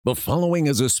The following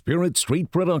is a Spirit Street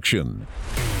production.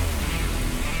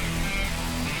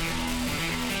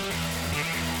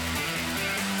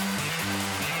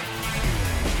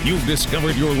 You've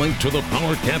discovered your link to the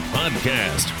Power Cat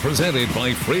Podcast, presented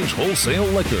by Fridge Wholesale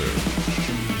Liquor.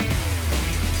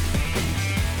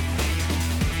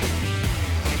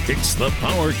 It's the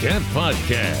Power Cat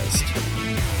Podcast.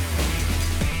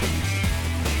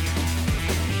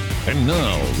 And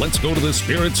now, let's go to the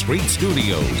Spirit Street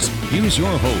Studios. Here's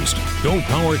your host, Go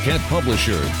Power Cat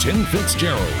publisher, Tim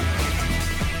Fitzgerald.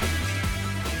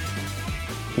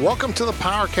 Welcome to the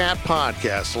Power Cat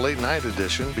Podcast, late night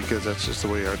edition, because that's just the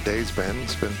way our day's been.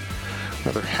 It's been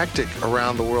rather hectic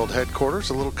around the world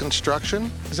headquarters. A little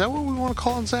construction. Is that what we want to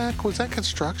call it, Zach? Was that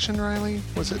construction, Riley?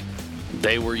 Was it?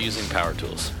 They were using power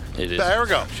tools. It is there we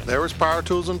go. There was power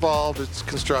tools involved. It's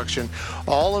construction,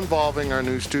 all involving our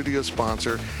new studio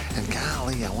sponsor. And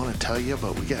golly, I want to tell you,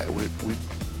 but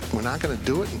we're not going to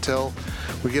do it until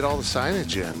we get all the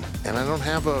signage in. And I don't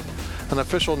have an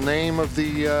official name of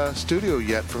the studio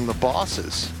yet from the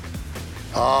bosses.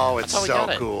 Oh, it's so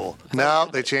cool. No,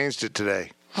 they changed it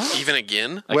today. Even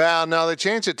again? Well, no, they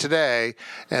changed it today,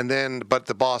 but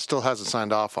the boss still hasn't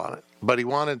signed off on it. But he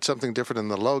wanted something different in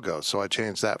the logo, so I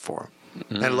changed that for him.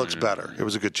 And it looks better. It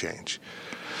was a good change.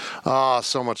 Oh,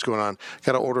 so much going on.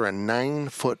 Got to order a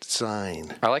 9-foot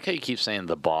sign. I like how you keep saying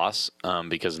the boss,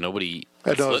 because nobody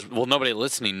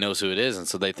listening knows who it is, and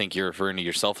so they think you're referring to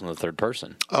yourself in the third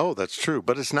person. Oh, that's true.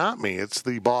 But it's not me. It's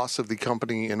the boss of the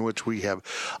company in which we have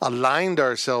aligned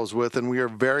ourselves with, and we are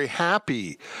very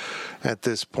happy at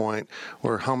this point.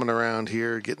 We're humming around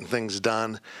here, getting things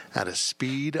done at a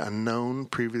speed unknown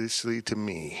previously to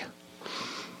me.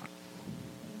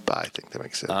 I think that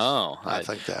makes sense. Oh, I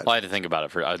think that. Well, I had to think about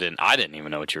it I didn't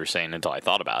even know what you were saying until I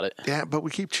thought about it. Yeah, but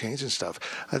we keep changing stuff.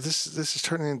 This is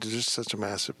turning into just such a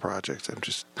massive project.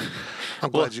 I'm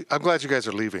glad you guys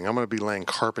are leaving. I'm going to be laying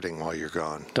carpeting while you're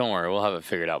gone. Don't worry, we'll have it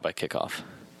figured out by kickoff.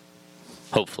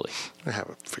 Hopefully. I have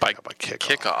it figured out by kickoff.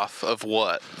 Kickoff of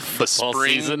what? The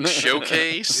spring season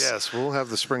showcase? Yes, we'll have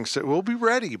the spring. We'll be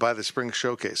ready by the spring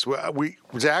showcase.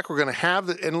 Zach, we're going to have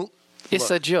the. And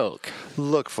it's a joke.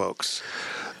 Look, folks.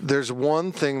 There's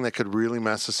one thing that could really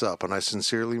mess us up, and I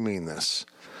sincerely mean this.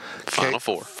 Final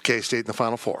Four. K-State in the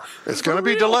Final Four. It's going to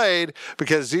be delayed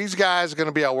because these guys are going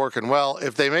to be out working. Well,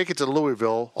 if they make it to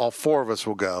Louisville, all four of us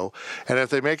will go. And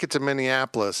if they make it to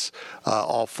Minneapolis,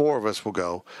 all four of us will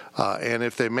go. And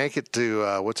if they make it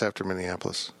to, what's after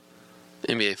Minneapolis?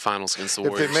 NBA Finals against the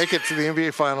Warriors. If they make it to the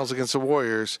NBA Finals against the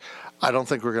Warriors, I don't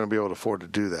think we're going to be able to afford to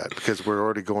do that because we're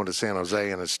already going to San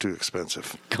Jose and it's too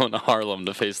expensive. Going to Harlem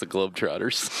to face the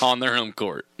Globetrotters on their home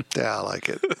court. Yeah, I like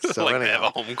it. So they have a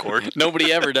home court.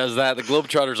 Nobody ever does that. The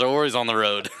Globetrotters are always on the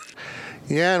road.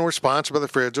 Yeah, and we're sponsored by the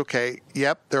Fridge. Okay,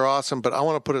 yep, they're awesome, but I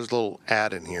want to put a little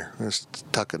ad in here. Let's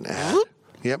tuck an ad. Whoop.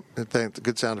 Yep,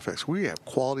 good sound effects. We have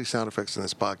quality sound effects in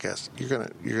this podcast. You're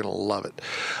gonna love it.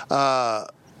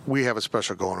 We have a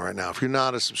special going right now. If you're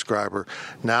not a subscriber,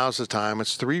 now's the time.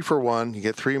 It's 3 for 1. You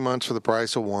get 3 months for the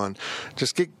price of 1.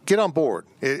 Just get on board.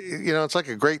 It's like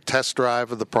a great test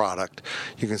drive of the product.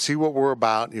 You can see what we're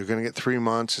about. You're going to get 3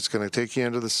 months. It's going to take you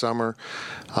into the summer.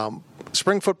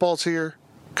 Spring football's here.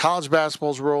 College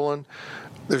basketball's rolling.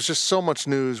 There's just so much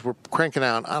news. We're cranking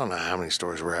out, I don't know how many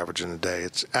stories we're averaging a day.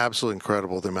 It's absolutely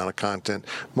incredible, the amount of content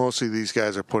mostly these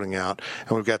guys are putting out.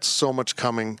 And we've got so much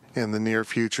coming in the near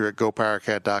future at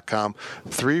gopowercat.com.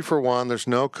 3 for 1. There's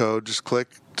no code. Just click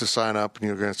to sign up, and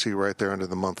you're going to see right there under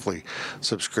the monthly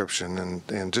subscription.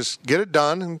 And just get it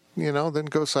done, and, then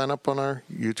go sign up on our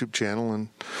YouTube channel and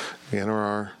enter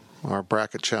our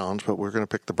bracket challenge, but we're going to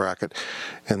pick the bracket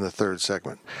in the third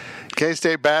segment.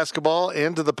 K-State basketball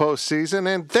into the postseason,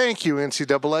 and thank you,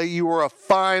 NCAA. You are a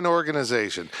fine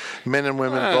organization. Men and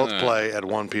women both play at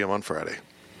 1 p.m. on Friday.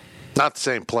 Not the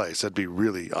same place. That'd be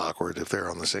really awkward if they're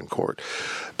on the same court.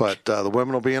 But the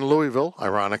women will be in Louisville,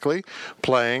 ironically,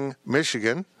 playing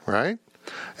Michigan, right?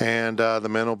 And the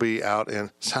men will be out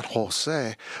in San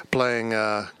Jose playing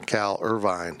Cal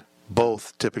Irvine.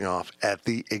 Both tipping off at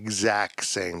the exact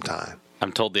same time.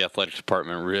 I'm told the athletic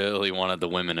department really wanted the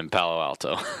women in Palo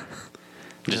Alto.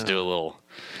 Do a little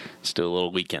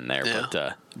weekend there,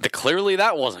 yeah. But clearly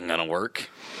that wasn't going to work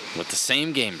with the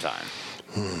same game time.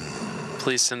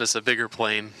 Please send us a bigger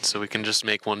plane so we can just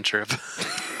make one trip.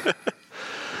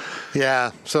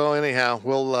 Yeah. So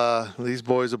anyhow, these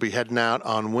boys will be heading out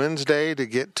on Wednesday to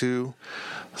get to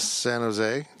San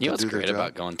Jose. You know what's great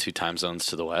about going 2 time zones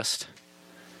to the west?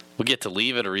 We get to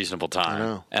leave at a reasonable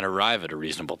time and arrive at a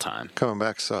reasonable time. Coming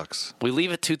back sucks. We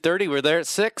leave at 2:30. We're there at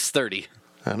 6:30.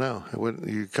 I know.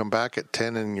 You come back at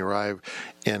 10 and you arrive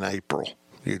in April.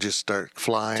 You just start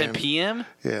flying. 10 p.m.?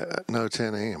 Yeah, no,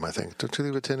 10 a.m. I think. Don't you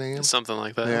leave at 10 a.m.? Something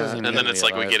like that. Yeah. And then it's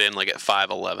like we get in like at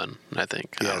 5:11, I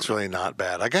think. Yeah, it's really not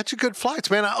bad. I got you good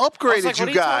flights, man. I upgraded like, you what are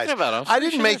you guys. talking about? I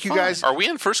didn't make you guys. Are we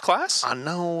in first class? I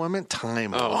know. I meant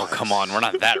time. Oh, come on. We're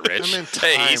not that rich. I meant time.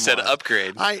 Hey, he said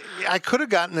upgrade. I could have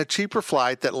gotten a cheaper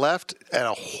flight that left at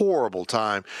a horrible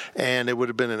time, and it would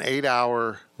have been an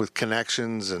 8-hour with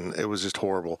connections, and it was just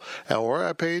horrible. Or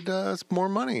I paid more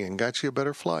money and got you a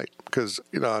better flight because,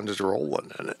 I'm just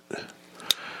rolling in it.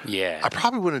 Yeah. I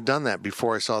probably wouldn't have done that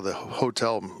before I saw the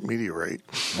hotel media rate.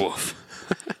 Woof.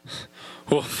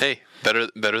 Woof. Hey,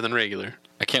 better than regular.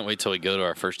 I can't wait till we go to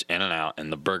our first In-N-Out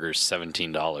and the burger's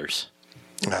 $17.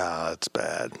 Ah, that's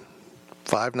bad.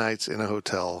 5 nights in a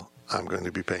hotel, I'm going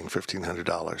to be paying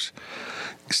 $1,500.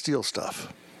 Steal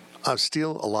stuff. I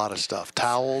steal a lot of stuff.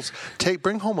 Towels.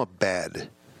 Bring home a bed.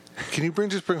 Can you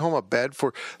just bring home a bed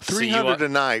for $300 a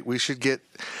night? We should get.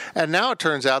 And now it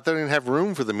turns out they don't even have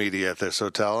room for the media at this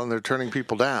hotel, and they're turning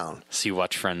people down. So you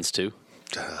watch Friends too?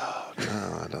 No,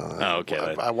 I don't. Oh,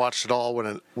 okay. I watched it all when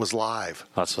it was live.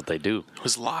 That's what they do. It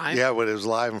was live. Yeah, when it was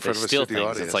live in They front of a steal studio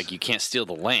things. audience. It's like you can't steal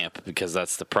the lamp because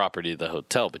that's the property of the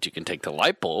hotel, but you can take the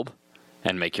light bulb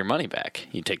and make your money back.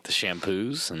 You take the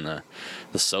shampoos and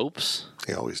the soaps.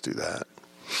 You always do that.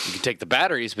 You can take the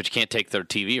batteries, but you can't take their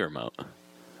TV remote.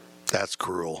 That's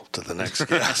cruel to the next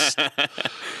guest.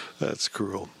 That's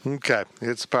cruel. Okay.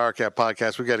 It's the Power Cat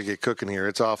Podcast. We got to get cooking here.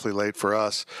 It's awfully late for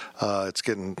us. It's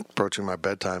approaching my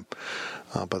bedtime.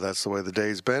 But that's the way the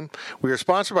day's been. We are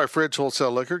sponsored by Fridge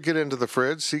Wholesale Liquor. Get into the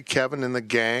fridge. See Kevin and the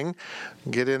gang.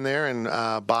 Get in there and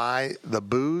buy the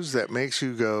booze that makes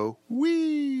you go,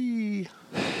 wee.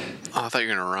 Oh, I thought you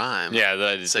were going to rhyme. Yeah,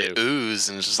 that is Say ooze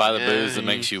and just buy the booze that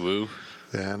makes you woo.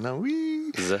 Yeah, no, wee.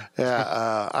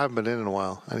 Yeah, I haven't been in a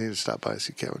while. I need to stop by and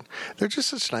see Kevin. They're just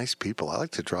such nice people. I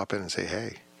like to drop in and say,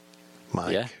 hey,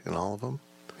 Mike and all of them.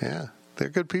 Yeah, they're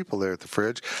good people there at the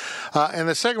fridge. And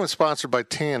the second one's sponsored by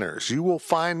Tanner's. You will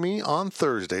find me on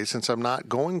Thursday, since I'm not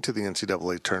going to the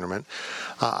NCAA tournament.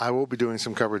 I will be doing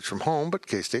some coverage from home, but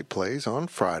K-State plays on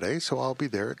Friday, so I'll be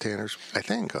there at Tanner's, I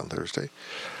think, on Thursday.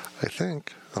 I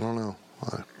think. I don't know.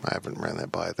 I haven't ran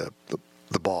that by the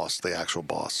boss, the actual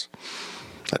boss.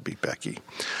 That'd be Becky.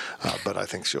 But I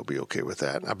think she'll be okay with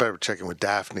that. I better check in with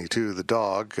Daphne, too, the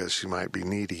dog, because she might be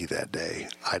needy that day.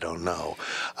 I don't know.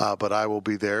 But I will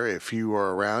be there. If you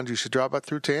are around, you should drop by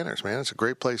through Tanner's, man. It's a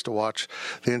great place to watch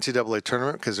the NCAA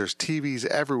tournament because there's TVs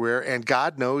everywhere. And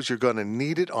God knows you're going to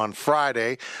need it on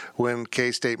Friday when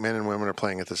K-State men and women are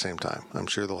playing at the same time. I'm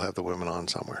sure they'll have the women on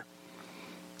somewhere.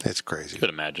 It's crazy. Could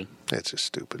imagine. It's just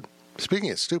stupid. Speaking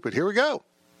of stupid, here we go.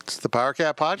 It's the Power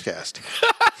Cat Podcast.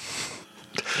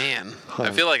 Man, I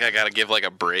feel like I got to give like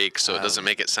a break so it doesn't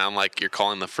make it sound like you're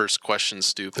calling the first question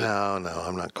stupid. No,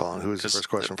 I'm not calling. Who is the first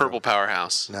question? Purple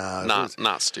Powerhouse. No,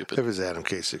 not stupid. It was Adam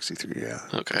K63, yeah.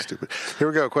 Okay. Stupid. Here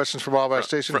we go. Questions from Wabash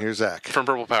Station. Here's Zach. From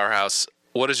Purple Powerhouse,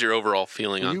 what is your overall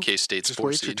feeling on K-State's just 4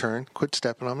 wait seed? your turn. Quit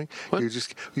stepping on me. What?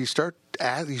 You start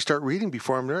reading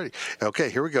before I'm ready. Okay,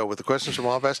 here we go with the questions from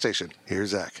Wabash Station. Here's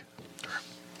Zach.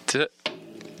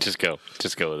 Just go with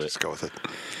it. Let's go with it.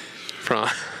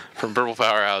 From Purple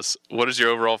Powerhouse, what is your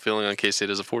overall feeling on K-State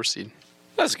as a 4 seed?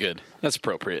 That's good. That's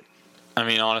appropriate. I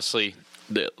mean, honestly,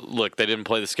 look, they didn't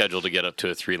play the schedule to get up to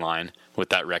a 3 line with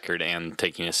that record and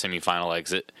taking a semifinal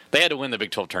exit. They had to win the Big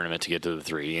 12 tournament to get to the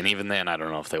 3, and even then, I don't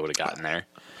know if they would have gotten there.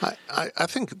 I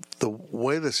think the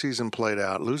way the season played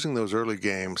out, losing those early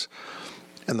games,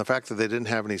 and the fact that they didn't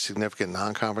have any significant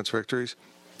non-conference victories,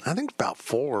 I think about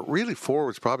 4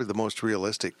 was probably the most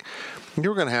realistic. You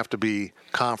were going to have to be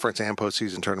conference and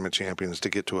postseason tournament champions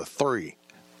to get to a 3.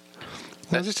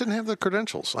 They just didn't have the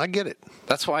credentials. I get it.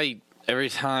 That's why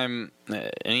anytime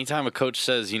a coach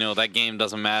says, that game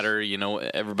doesn't matter,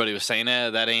 everybody was saying,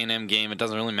 that A&M game, it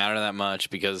doesn't really matter that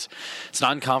much because it's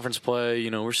non-conference play,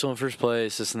 we're still in first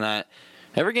place, this and that.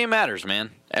 Every game matters, man.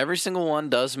 Every single one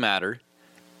does matter.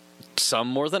 Some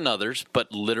more than others,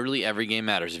 but literally every game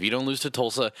matters. If you don't lose to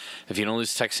Tulsa, if you don't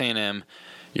lose to Texas A&M,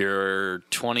 you're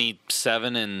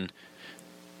 27-6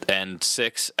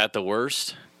 at the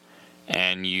worst,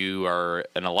 and you are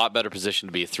in a lot better position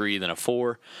to be a 3 than a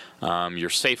 4. You're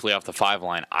safely off the 5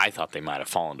 line. I thought they might have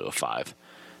fallen to a 5,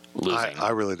 losing. I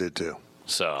really did too.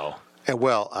 So. And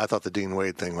I thought the Dean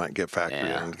Wade thing might get factored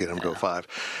in and get him to a 5.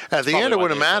 At the probably end, it why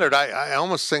would have they mattered. I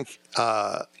almost think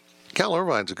Cal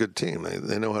Irvine's a good team.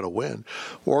 They know how to win.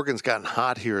 Oregon's gotten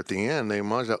hot here at the end. They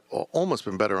must have almost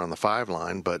been better on the 5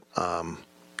 line, but I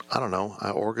don't know.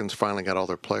 Oregon's finally got all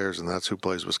their players, and that's who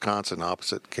plays Wisconsin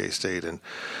opposite K-State and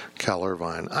Cal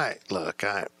Irvine.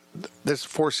 This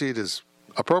 4 seed is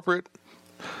appropriate.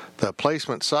 the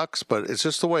placement sucks, but it's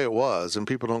just the way it was, and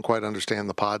people don't quite understand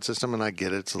the pod system, and I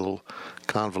get it. It's a little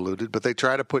convoluted, but they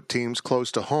try to put teams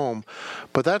close to home,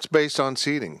 but that's based on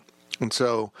seeding. And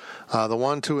so the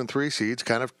 1, 2, and 3 seeds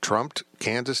kind of trumped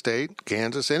Kansas State,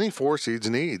 Kansas, any 4 seeds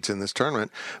needs in this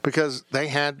tournament because they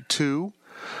had 2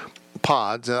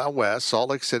 pods out west, Salt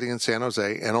Lake City and San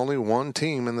Jose, and only 1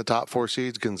 team in the top 4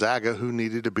 seeds, Gonzaga, who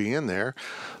needed to be in there.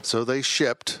 So they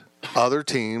shipped other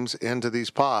teams into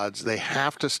these pods. They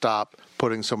have to stop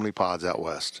putting so many pods out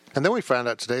west. And then we found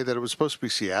out today that it was supposed to be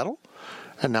Seattle,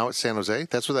 and now it's San Jose.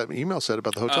 That's what that email said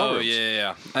about the hotel rooms.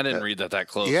 Yeah. I didn't read that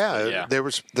close. Yeah, there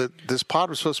was this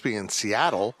pod was supposed to be in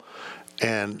Seattle,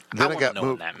 and then it got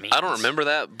moved. I don't remember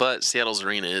that, but Seattle's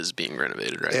arena is being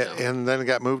renovated right now. And then it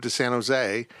got moved to San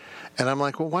Jose, and I'm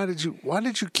like, well, why did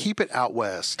you keep it out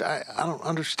west? I don't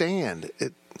understand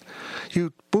it.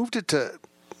 You moved it to,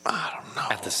 I don't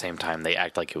know. At the same time, they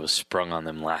act like it was sprung on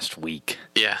them last week.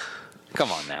 Yeah.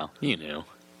 Come on now, you knew.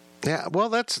 Yeah, well,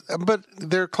 but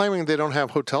they're claiming they don't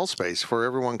have hotel space for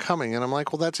everyone coming, and I'm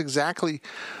like, well, that's exactly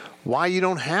why you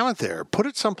don't have it there. Put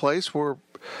it someplace put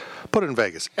it in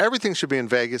Vegas. Everything should be in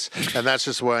Vegas, and that's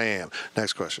just the way I am.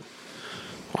 Next question.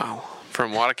 Wow.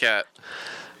 From Wadacat,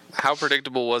 how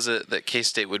predictable was it that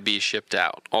K-State would be shipped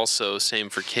out? Also, same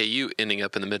for KU ending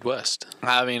up in the Midwest.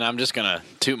 I mean, I'm just going to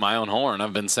toot my own horn.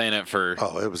 I've been saying it for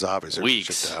it was obvious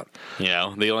weeks. Out. You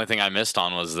know, the only thing I missed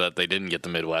on was that they didn't get the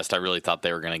Midwest. I really thought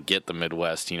they were going to get the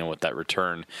Midwest, with that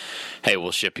return. Hey,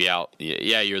 we'll ship you out.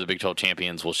 Yeah, you're the Big 12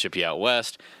 champions. We'll ship you out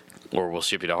west, or we'll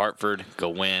ship you to Hartford, go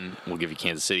win. We'll give you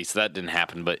Kansas City. So that didn't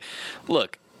happen. But,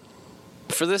 look,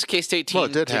 for this K-State team... Well,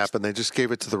 it did happen. They just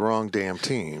gave it to the wrong damn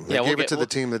team. They gave it to the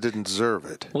team that didn't deserve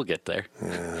it. We'll get there.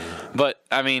 Yeah. But,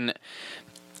 I mean,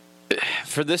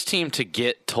 for this team to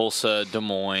get Tulsa, Des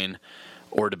Moines,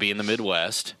 or to be in the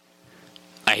Midwest,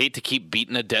 I hate to keep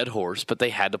beating a dead horse, but they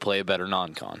had to play a better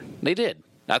non-con. They did.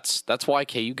 That's why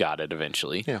KU got it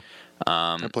eventually. Yeah.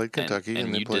 They played Kentucky.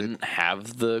 And they you played didn't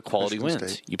have the quality Michigan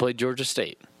wins. State. You played Georgia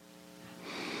State.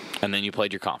 And then you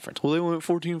played your conference. Well, they went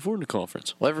 14-4 in the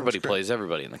conference. Well, everybody plays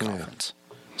everybody in the conference.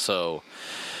 Yeah. So,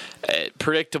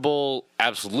 predictable,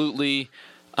 absolutely.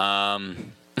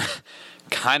 Kind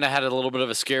of had a little bit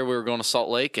of a scare. We were going to Salt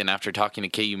Lake, and after talking to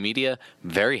KU Media,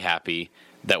 very happy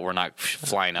that we're not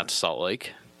flying out to Salt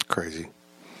Lake. Crazy.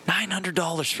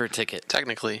 $900 for a ticket.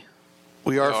 Technically.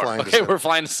 We are flying. Okay, we're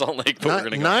flying to Salt Lake, but we're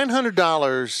going to go.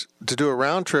 $900 to do a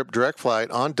round-trip direct flight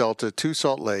on Delta to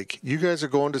Salt Lake. You guys are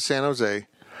going to San Jose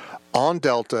on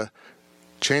Delta,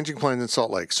 changing planes in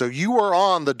Salt Lake. So you are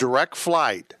on the direct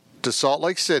flight to Salt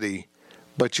Lake City,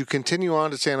 but you continue on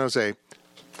to San Jose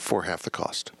for half the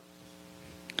cost.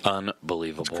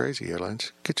 Unbelievable. It's crazy,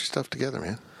 airlines. Get your stuff together,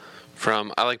 man.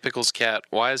 From I Like Pickles Cat,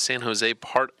 why is San Jose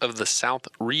part of the South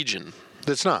region?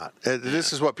 It's not.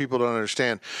 This is what people don't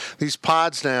understand. These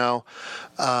pods now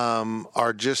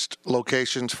are just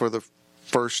locations for the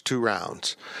first 2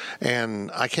 rounds.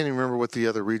 And I can't even remember what the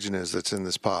other region is that's in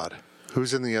this pod.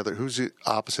 Who's in the other? Who's the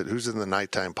opposite? Who's in the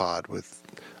nighttime pod with?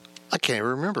 I can't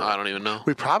remember. I don't even know.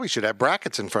 We probably should have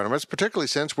brackets in front of us, particularly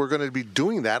since we're going to be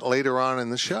doing that later on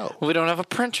in the show. We don't have a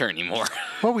printer anymore.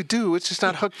 Well, we do. It's just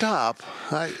not hooked up.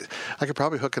 I could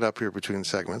probably hook it up here between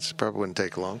segments. Probably wouldn't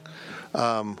take long.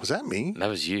 Was that me? That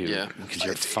was you. Yeah. Because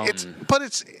your phone.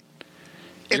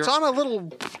 It's on a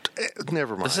little.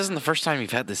 Never mind. This isn't the first time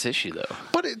you've had this issue, though.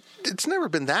 But it's never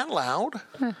been that loud.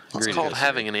 It's called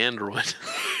having an Android.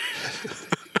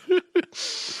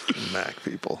 Mac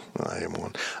people. I am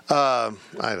one. I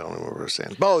don't know what we're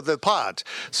saying. Oh, the pods.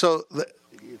 So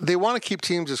they want to keep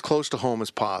teams as close to home as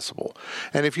possible.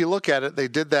 And if you look at it, they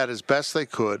did that as best they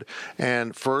could.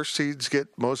 And first seeds get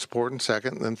most important,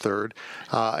 second, then third.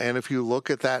 And if you look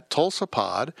at that Tulsa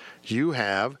pod, you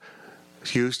have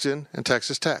Houston and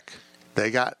Texas Tech.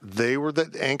 They were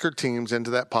the anchored teams into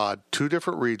that pod, 2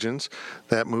 different regions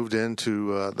that moved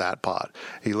into that pod.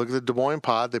 You look at the Des Moines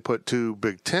pod, they put 2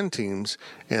 Big Ten teams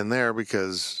in there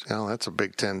because that's a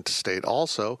Big Ten state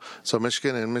also. So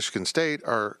Michigan and Michigan State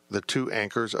are the 2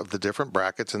 anchors of the different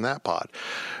brackets in that pod.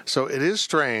 So it is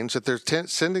strange that they're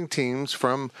sending teams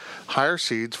from higher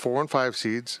seeds, 4 and 5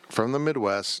 seeds from the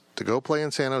Midwest to go play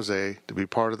in San Jose to be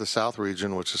part of the South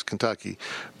region, which is Kentucky.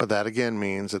 But that again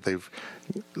means that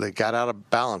they got out of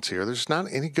balance here. There's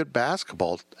not any good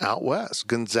basketball out west.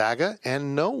 Gonzaga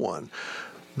and no one.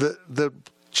 The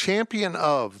champion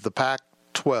of the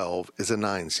Pac-12 is a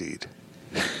 9 seed.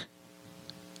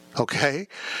 Okay?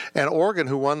 And Oregon,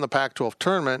 who won the Pac-12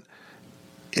 tournament,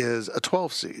 is a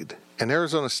 12 seed. and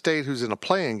Arizona State, who's in a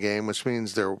play-in game, which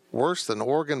means they're worse than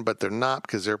Oregon, but they're not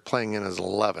because they're playing in as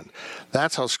 11.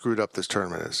 That's how screwed up this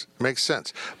tournament is. It makes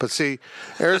sense. But see,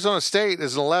 Arizona State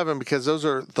is an 11 because those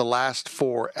are the last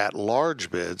 4 at-large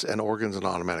bids, and Oregon's an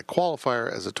automatic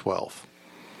qualifier as a 12.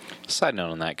 Side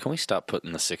note on that, can we stop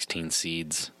putting the 16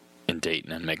 seeds in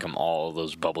Dayton and make them all of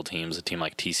those bubble teams? A team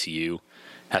like TCU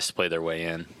has to play their way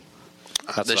in.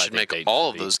 They should make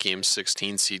all of those games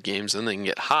 16 seed games, then they can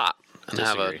get hot and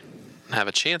have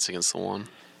a chance against the one.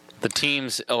 The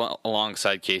teams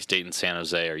alongside K-State and San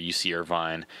Jose are UC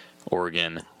Irvine,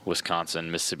 Oregon,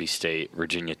 Wisconsin, Mississippi State,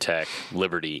 Virginia Tech,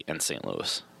 Liberty, and St.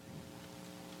 Louis.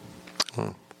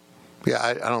 Yeah,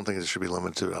 I don't think it should be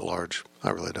limited to at large. I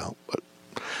really don't. But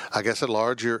I guess at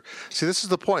large, see, this is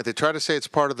the point. They try to say it's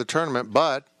part of the tournament,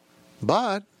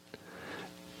 but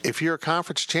if you're a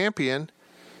conference champion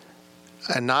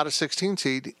and not a 16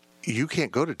 seed, you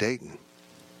can't go to Dayton.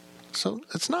 So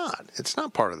it's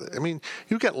not part of it. I mean,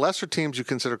 you've got lesser teams you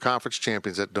consider conference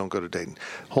champions that don't go to Dayton.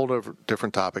 Whole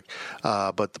different topic.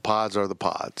 But the pods are the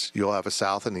pods. You'll have a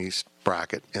South and East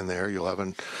bracket in there. You'll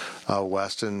have a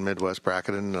West and Midwest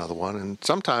bracket in another one. And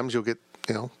sometimes you'll get,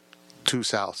 2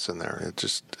 Souths in there. It's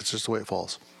just the way it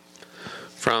falls.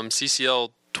 From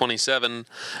CCL 27,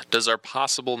 does our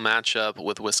possible matchup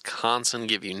with Wisconsin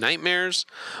give you nightmares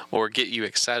or get you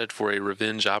excited for a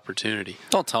revenge opportunity?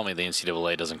 Don't tell me the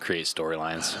NCAA doesn't create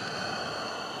storylines.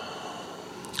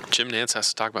 Jim Nantz has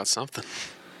to talk about something.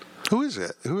 Who is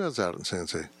it? Who has that in San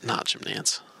Jose? Not Jim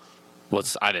Nantz.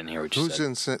 I didn't hear what you said.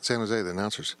 Who's in San Jose, the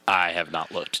announcers? I have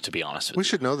not looked, to be honest with you. We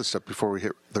should know this stuff before we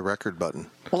hit the record button.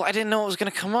 Well, I didn't know it was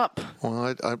going to come up.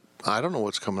 Well, I don't know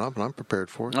what's coming up, and I'm prepared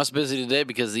for it. I was busy today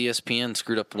because ESPN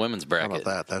screwed up the women's bracket. How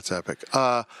about that? That's epic.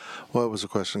 What was the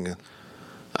question again?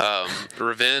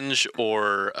 Revenge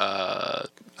or...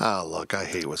 look, I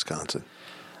hate Wisconsin.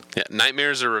 Yeah,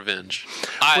 nightmares or revenge?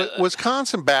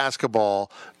 Wisconsin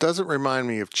basketball doesn't remind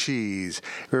me of cheese.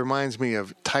 It reminds me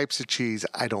of types of cheese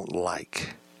I don't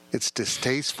like. It's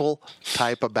distasteful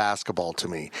type of basketball to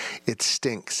me. It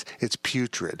stinks. It's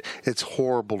putrid. It's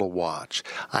horrible to watch.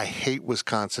 I hate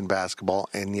Wisconsin basketball,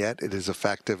 and yet it is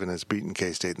effective and has beaten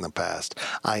K-State in the past.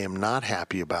 I am not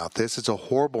happy about this. It's a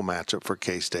horrible matchup for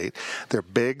K-State. They're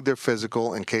big, they're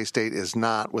physical, and K-State is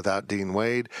not without Dean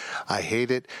Wade. I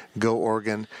hate it. Go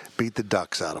Oregon. Beat the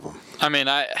Ducks out of them. I mean,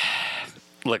 I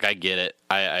get it.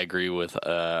 I agree with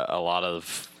a lot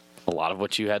of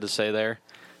what you had to say there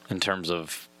in terms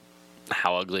of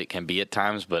how ugly it can be at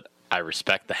times, but I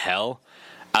respect the hell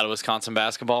out of Wisconsin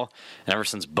basketball. And ever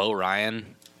since Bo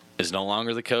Ryan is no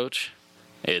longer the coach,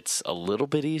 it's a little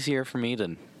bit easier for me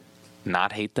to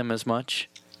not hate them as much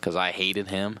because I hated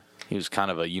him. He was kind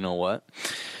of a you-know-what.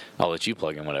 I'll let you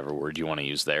plug in whatever word you want to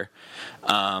use there.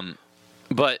 But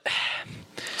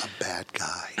a bad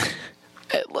guy.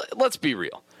 Let's be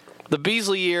real. The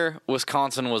Beasley year,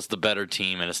 Wisconsin was the better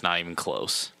team, and it's not even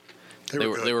close.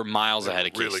 They were miles ahead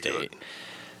of K-State.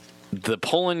 The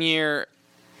Poland year,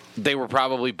 they were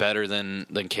probably better than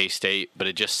K-State, but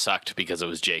it just sucked because it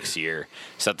was Jake's year.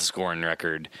 Set the scoring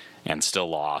record and still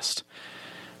lost.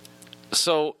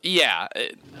 So yeah.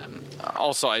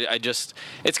 Also, I just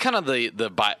it's kind of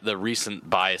the recent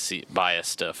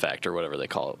biased effect or whatever they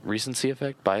call it. Recency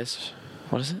effect, bias.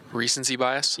 What is it? Recency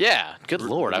bias. Yeah. Good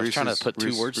Lord, I was trying to put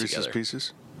two words together.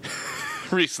 Pieces.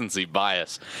 Recency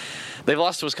bias. They've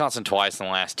lost to Wisconsin twice in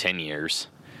the last 10 years.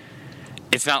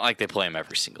 It's not like they play them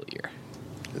every single year.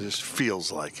 It just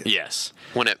feels like it. Yes.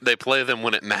 They play them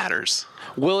when it matters.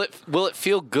 Will it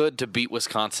feel good to beat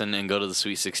Wisconsin and go to the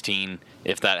Sweet 16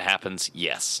 if that happens?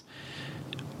 Yes.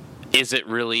 Is it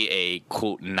really a,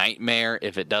 quote, nightmare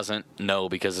if it doesn't? No,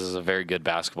 because this is a very good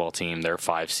basketball team. They're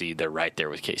 5 seed. They're right there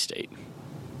with K-State.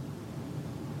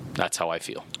 That's how I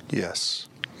feel. Yes.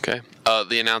 Okay.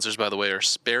 The announcers, by the way, are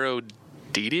Sparrow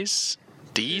Deeds?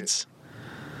 I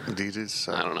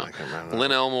don't know.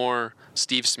 Lynn Elmore,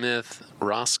 Steve Smith,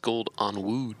 Ross Gold on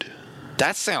Wood.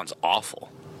 That sounds awful.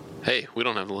 Hey, we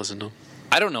don't have to listen to them.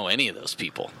 I don't know any of those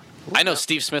people. I know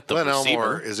Steve Smith, the Lynn receiver.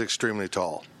 Elmore is extremely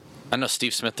tall. I know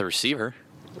Steve Smith, the receiver.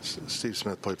 Steve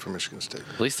Smith played for Michigan State.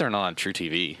 At least they're not on True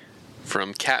TV.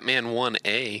 From Catman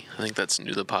 1A, I think that's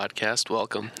new to the podcast.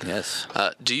 Welcome. Yes.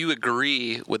 Do you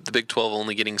agree with the Big 12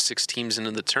 only getting 6 teams into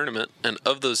the tournament? And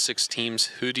of those 6 teams,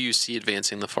 who do you see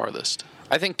advancing the farthest?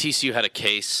 I think TCU had a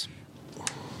case.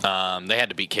 They had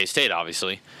to beat K-State,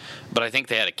 obviously. But I think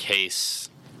they had a case.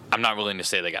 I'm not willing to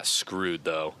say they got screwed,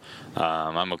 though.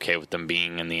 I'm okay with them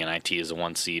being in the NIT as a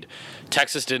 1 seed.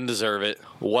 Texas didn't deserve it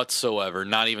whatsoever,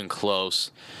 not even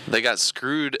close. They got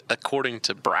screwed according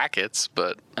to brackets,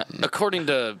 but... According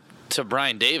to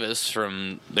Brian Davis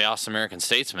from the Austin American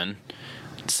Statesman,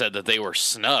 said that they were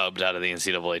snubbed out of the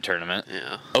NCAA tournament.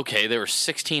 Yeah. Okay, they were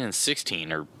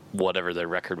 16-16 or whatever their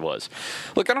record was.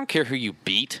 Look, I don't care who you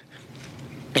beat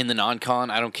in the non-con.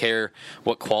 I don't care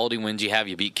what quality wins you have.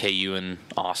 You beat KU and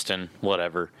Austin,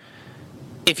 whatever.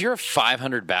 If you're a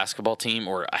 500 basketball team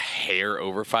or a hair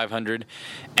over 500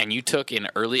 and you took an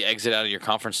early exit out of your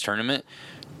conference tournament,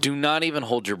 do not even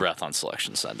hold your breath on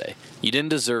Selection Sunday. You didn't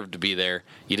deserve to be there.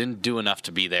 You didn't do enough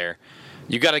to be there.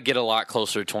 You got to get a lot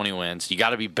closer to 20 wins. You got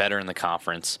to be better in the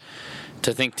conference.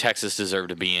 To think Texas deserved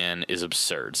to be in is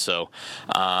absurd. So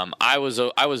I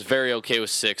was very okay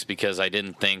with 6 because I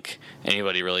didn't think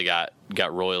anybody really got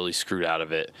royally screwed out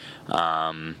of it.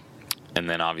 And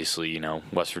then obviously,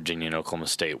 West Virginia and Oklahoma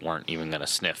State weren't even going to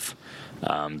sniff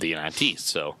the NIT.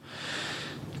 So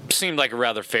seemed like a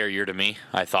rather fair year to me,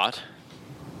 I thought.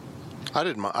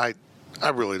 I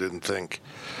really didn't think.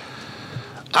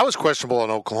 I was questionable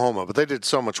on Oklahoma, but they did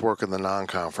so much work in the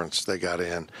non-conference they got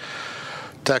in.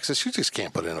 Texas, you just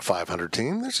can't put in a 500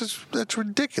 team. That's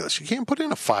ridiculous. You can't put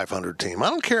in a 500 team. I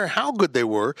don't care how good they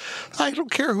were. I don't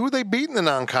care who they beat in the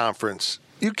non-conference.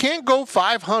 You can't go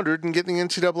 500 and get in the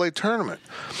NCAA tournament.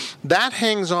 That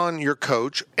hangs on your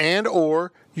coach and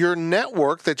or your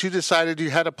network that you decided you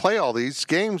had to play all these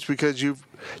games because you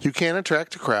can't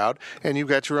attract a crowd and you've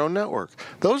got your own network.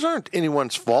 Those aren't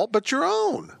anyone's fault but your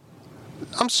own.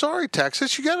 I'm sorry,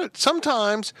 Texas. You got to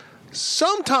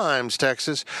sometimes,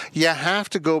 Texas, you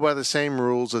have to go by the same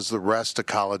rules as the rest of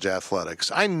college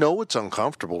athletics. I know it's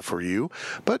uncomfortable for you,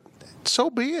 but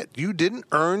so be it. You didn't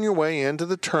earn your way into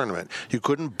the tournament. You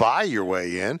couldn't buy your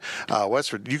way in.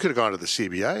 Westford, you could have gone to the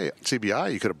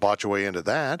CBI. You could have bought your way into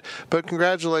that. But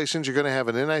congratulations, you're going to have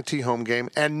an NIT home game,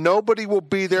 and nobody will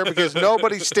be there because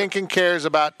nobody stinking cares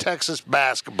about Texas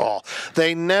basketball.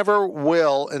 They never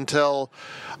will until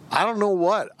I don't know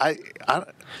what.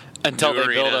 Until they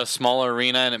build a small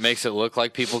arena and it makes it look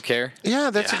like people care?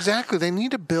 Yeah, that's exactly. They need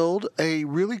to build a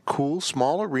really cool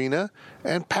small arena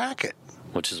and pack it.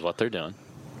 Which is what they're doing.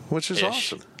 Which is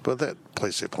awesome. But that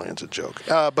place they play is a joke.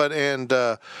 I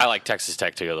like Texas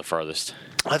Tech to go the farthest.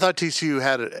 I thought TCU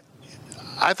had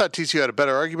a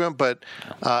better argument, but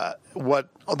the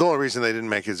only reason they didn't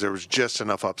make it is there was just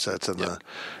enough upsets in the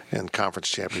conference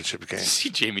championship game. See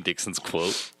Jamie Dixon's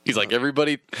quote. He's like,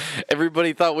 everybody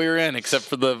thought we were in except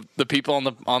for the people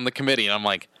on the committee, and I'm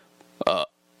like,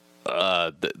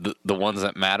 the ones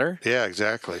that matter. Yeah,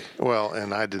 exactly. Well,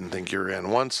 and I didn't think you were in.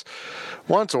 Once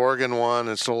Oregon won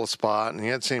and stole a spot, and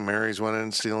you had St. Mary's winning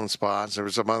and stealing spots. There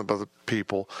was some other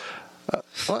people.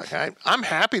 Look, I'm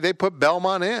happy they put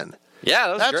Belmont in.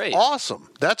 Yeah, that's great. That's awesome.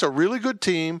 That's a really good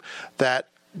team that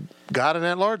got an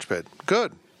at-large bid.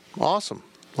 Good. Awesome.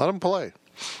 Let them play.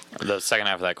 The second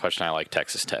half of that question, I like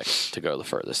Texas Tech to go the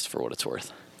furthest for what it's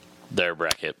worth. Their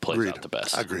bracket plays out the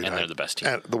best. Agreed. And they're the best team.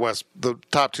 And the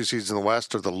top 2 seeds in the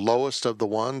West are the lowest of the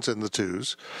 1s and the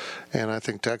 2s. And I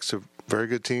think Tech's a very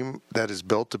good team that is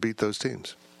built to beat those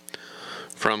teams.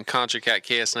 From ContraCat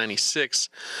KS96,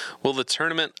 will the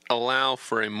tournament allow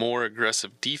for a more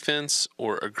aggressive defense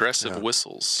or aggressive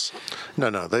whistles?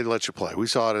 No, they let you play. We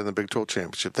saw it in the Big 12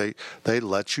 Championship. They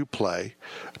let you play.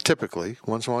 Typically,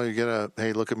 once in a while you get a,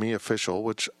 hey, look at me official,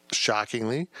 which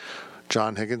shockingly,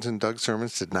 John Higgins and Doug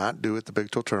Sermons did not do at the Big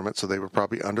 12 tournament, so they were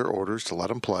probably under orders to let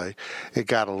them play. It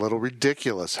got a little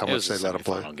ridiculous how much they let them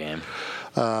play. Game.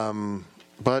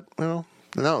 But, no,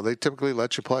 they typically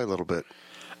let you play a little bit.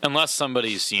 Unless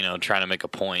somebody's, trying to make a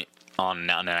point on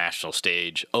a national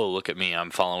stage. Oh, look at me!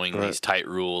 I'm following these tight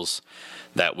rules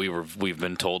that we've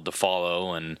been told to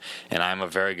follow, and I'm a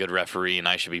very good referee, and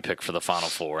I should be picked for the Final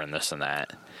Four and this and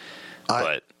that.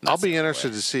 But I'll be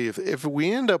interested to see if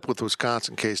we end up with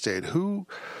Wisconsin K-State.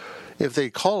 If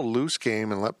they call a loose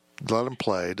game and let them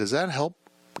play, does that help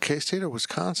K-State or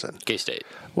Wisconsin? K-State.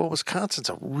 Well, Wisconsin's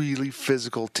a really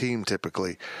physical team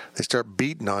typically. They start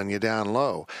beating on you down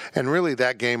low. And really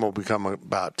that game will become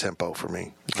about tempo for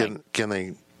me.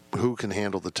 Who can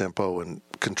handle the tempo and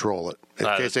control it? If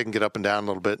K-State can get up and down a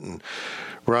little bit and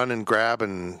run and grab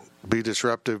and be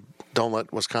disruptive, don't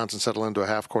let Wisconsin settle into a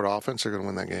half-court offense, they're going to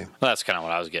win that game. Well, that's kind of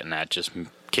what I was getting at, just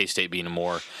K-State being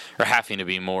having to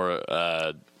be more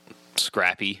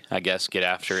scrappy, I guess, get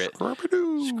after it.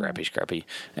 Scrappy.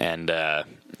 And,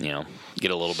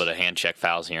 get a little bit of hand check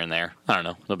fouls here and there. I don't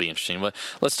know. It'll be interesting. But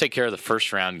let's take care of the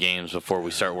first round games before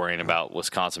we start worrying about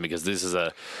Wisconsin, because this is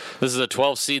a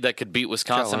 12 seed that could beat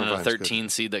Wisconsin and a 13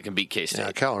 seed that can beat K-State.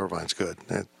 Yeah, Cal Irvine's good.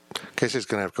 K-State's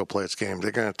going to have to go play its game.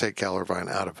 They're going to take Cal Irvine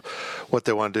out of what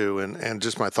they want to do. And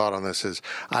just my thought on this is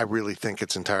I really think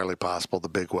it's entirely possible the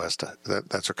Big West,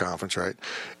 that's our conference, right,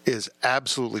 is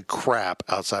absolutely crap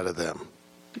outside of them.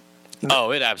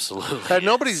 Oh, it absolutely. And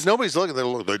nobody's looking.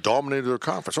 They dominated their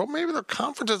conference. Well, maybe their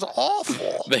conference is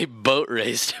awful. They boat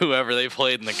raced whoever they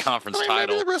played in the conference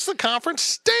title. Maybe the rest of the conference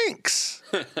stinks.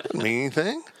 Doesn't mean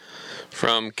anything.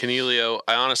 From Canelio,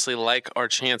 I honestly like our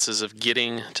chances of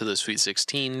getting to the Sweet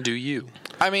 16. Do you?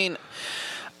 I mean,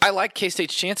 I like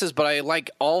K-State's chances, but I like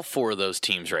all 4 of those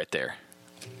teams right there.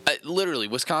 Literally,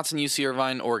 Wisconsin, UC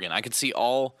Irvine, Oregon. I could see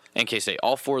and K-State,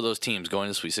 all 4 of those teams going to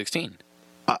the Sweet 16.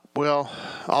 Well,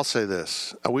 I'll say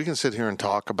this. We can sit here and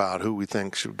talk about who we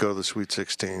think should go to the Sweet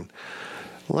 16.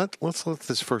 Let's let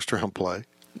this first round play.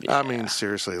 Yeah. I mean,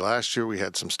 seriously, last year we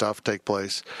had some stuff take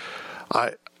place.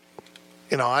 I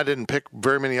didn't pick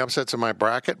very many upsets in my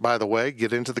bracket. By the way,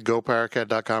 get into the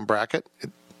GoPowerCat.com bracket.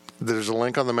 There's a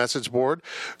link on the message board.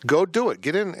 Go do it.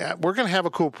 Get in. We're going to have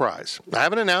a cool prize. I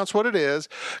haven't announced what it is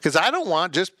because I don't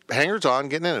want just hangers-on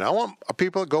getting in it. I want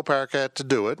people at Go Powercat to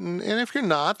do it. And if you're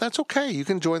not, that's okay. You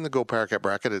can join the Go Powercat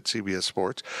bracket at CBS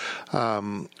Sports.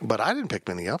 But I didn't pick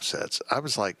many upsets. I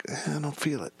was like, I don't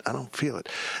feel it.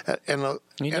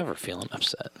 You never feel an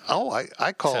upset. Oh,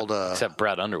 I called... Except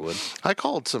Brad Underwood. I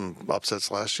called some upsets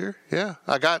last year. Yeah,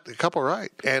 I got a couple right.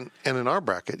 And in our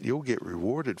bracket, you'll get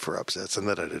rewarded for upsets, and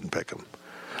that I didn't pick them.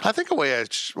 I think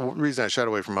reason I shied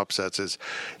away from upsets is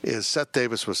Seth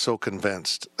Davis was so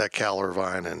convinced that Cal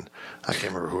Irvine and I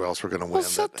can't remember who else were going to win. Well,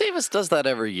 Seth Davis does that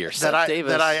every year.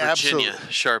 Virginia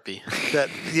Sharpie.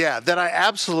 That I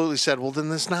absolutely said, well, then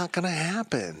this is not going to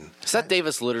happen. Seth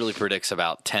Davis literally predicts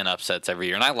about 10 upsets every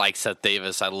year, and I like Seth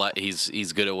Davis.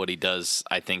 He's good at what he does,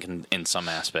 I think, in some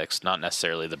aspects, not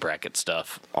necessarily the bracket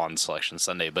stuff on Selection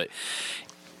Sunday, but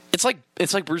it's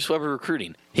like Bruce Weber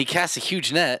recruiting. He casts a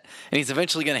huge net, and he's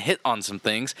eventually going to hit on some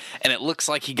things, and it looks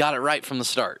like he got it right from the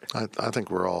start. I think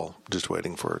we're all just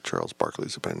waiting for Charles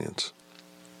Barkley's opinions.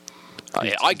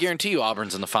 I guarantee you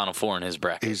Auburn's in the Final Four in his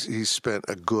bracket. He's spent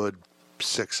a good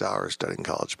 6 hours studying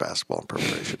college basketball in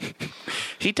preparation.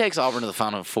 He takes Auburn to the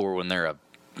Final Four when they're a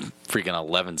freaking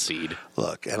 11 seed.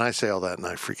 Look, and I say all that, and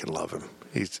I freaking love him.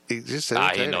 He just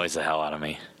he annoys the hell out of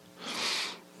me.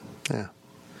 Yeah.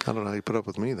 I don't know how you put up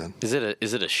with me then. Is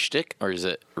it a shtick or is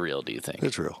it real, do you think?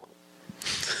 It's real.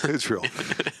 It's real.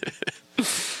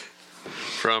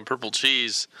 From Purple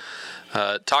Cheese,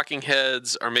 talking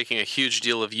heads are making a huge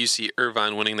deal of UC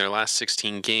Irvine winning their last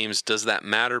 16 games. Does that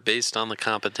matter based on the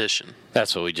competition?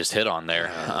 That's what we just hit on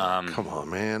there. Come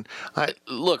on, man.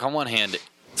 Look, on one hand,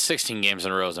 16 games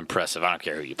in a row is impressive. I don't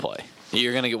care who you play.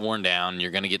 You're going to get worn down.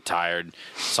 You're going to get tired.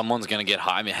 Someone's going to get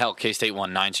hot. I mean, hell, K-State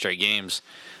won 9 straight games.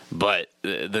 But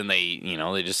then they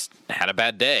just had a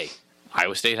bad day.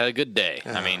 Iowa State had a good day.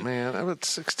 I mean, man, I was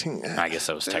 16. I guess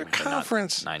that was technically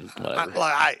conference. Not 9,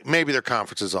 whatever. Maybe their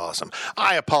conference is awesome.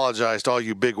 I apologize to all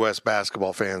you Big West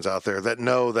basketball fans out there that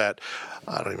know that.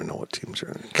 I don't even know what teams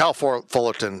are in. Cal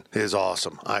Fullerton is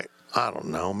awesome. I don't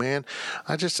know, man.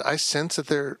 I sense that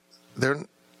they're.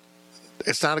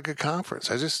 It's not a good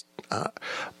conference.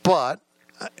 But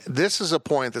this is a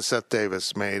point that Seth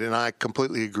Davis made, and I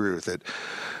completely agree with it.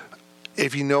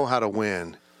 If you know how to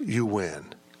win, you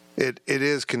win. It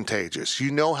is contagious. You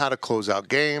know how to close out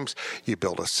games. You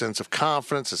build a sense of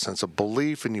confidence, a sense of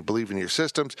belief, and you believe in your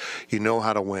systems. You know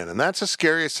how to win. And that's the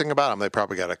scariest thing about them. They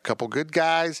probably got a couple good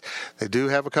guys. They do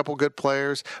have a couple good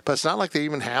players. But it's not like they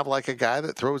even have like a guy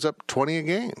that throws up 20 a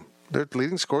game. They're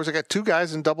leading scorers. They got 2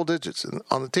 guys in double digits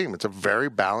on the team. It's a very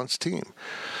balanced team.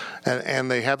 And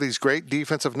they have these great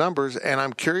defensive numbers, and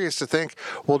I'm curious to think,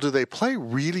 well, do they play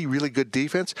really, really good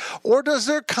defense, or does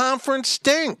their conference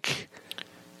stink?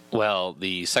 Well,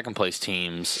 the second-place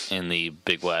teams in the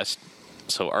Big West,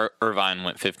 so Irvine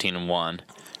went 15-1,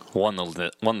 won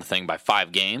the thing by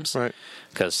 5 games, right?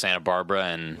 Because Santa Barbara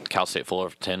and Cal State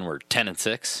Fullerton were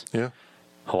 10-6. Yeah.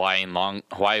 Hawaii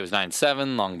was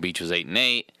 9-7. Long Beach was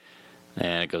 8-8.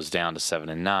 And it goes down to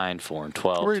 7-9,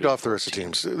 4-12. Read off the rest of the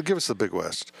teams. Give us the Big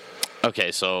West.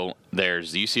 Okay, so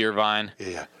there's UC Irvine,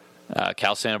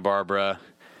 Cal Santa Barbara,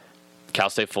 Cal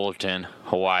State Fullerton,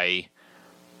 Hawaii,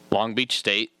 Long Beach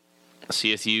State,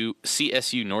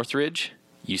 CSU Northridge,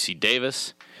 UC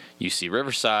Davis, UC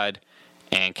Riverside,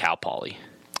 and Cal Poly.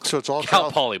 So it's all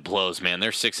Cal Poly blows, man.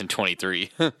 They're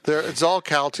 6-23. It's all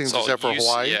Cal teams except for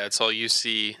Hawaii. Yeah, it's all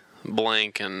UC.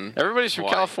 Blank and everybody's from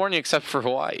Hawaii. California except for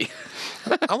Hawaii.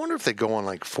 I wonder if they go on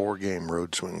like 4-game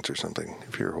road swings or something.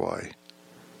 If you're Hawaii,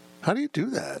 how do you do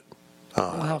that?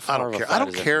 I don't care. I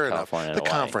don't care enough. The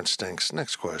conference stinks.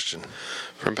 Next question.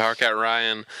 From PowerCat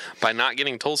Ryan, by not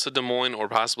getting Tulsa, Des Moines, or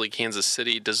possibly Kansas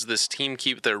City, does this team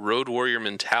keep their road warrior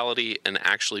mentality and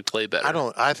actually play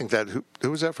better? I think that. Who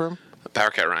was that from?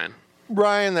 PowerCat Ryan.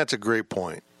 Ryan, that's a great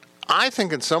point. I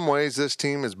think in some ways this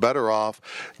team is better off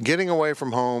getting away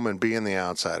from home and being the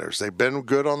outsiders. They've been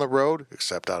good on the road,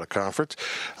 except out of conference.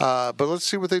 But let's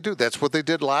see what they do. That's what they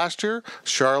did last year,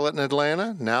 Charlotte and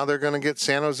Atlanta. Now they're going to get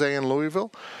San Jose and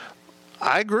Louisville.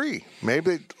 I agree.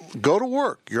 Maybe go to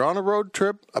work. You're on a road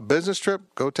trip, a business trip,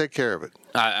 go take care of it.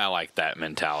 I like that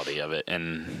mentality of it.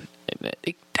 And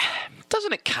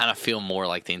doesn't it kind of feel more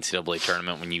like the NCAA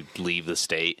tournament when you leave the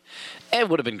state? It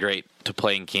would have been great to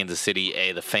play in Kansas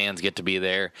City. The fans get to be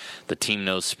there. The team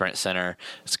knows Sprint Center.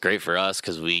 It's great for us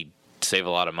because we save a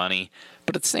lot of money.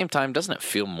 But at the same time, doesn't it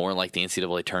feel more like the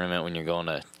NCAA tournament when you're going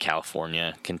to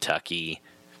California, Kentucky,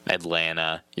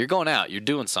 Atlanta? You're going out. You're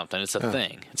doing something. It's a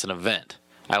thing. It's an event.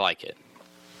 I like it.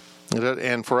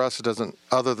 And for us, it doesn't,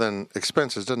 other than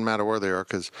expenses, doesn't matter where they are,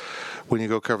 because when you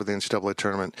go cover the NCAA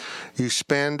tournament, you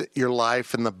spend your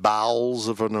life in the bowels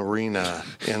of an arena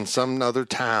in some other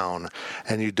town,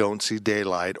 and you don't see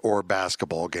daylight or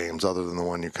basketball games other than the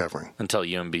one you're covering. Until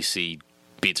UMBC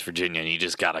beats Virginia, and you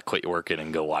just got to quit working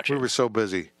and go watch it. We were so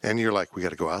busy, and you're like, we got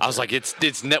to go out. I was like,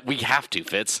 we have to,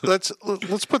 Fitz. Let's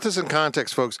put this in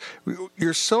context, folks.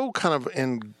 You're so kind of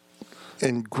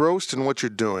engrossed in what you're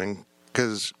doing,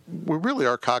 because we really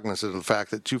are cognizant of the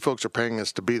fact that you folks are paying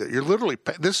us to be there. You're literally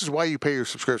this is why you pay your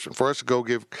subscription, for us to go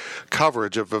give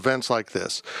coverage of events like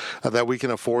this, that we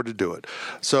can afford to do it.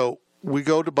 So we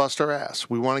go to bust our ass.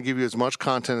 We want to give you as much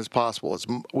content as possible.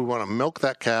 We want to milk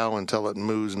that cow until it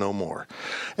moos no more.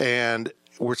 And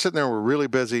we're sitting there, we're really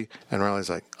busy, and Riley's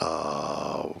like,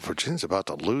 Virginia's about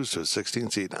to lose to a 16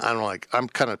 seed. I'm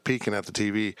kind of peeking at the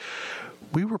TV.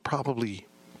 We were probably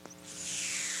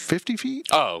 50 feet?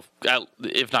 Oh,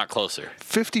 if not closer.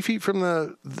 50 feet from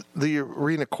the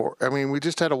arena court. I mean, we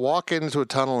just had to walk into a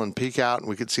tunnel and peek out, and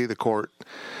we could see the court.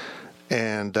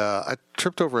 And I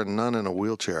tripped over a nun in a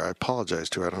wheelchair. I apologize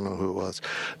to her. I don't know who it was.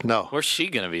 No. Where's she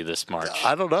going to be this March?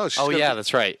 I don't know.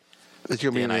 That's right. It's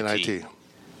going to be in the NIT.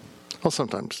 Well,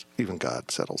 sometimes even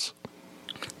God settles.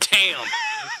 Damn.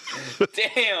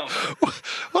 Damn.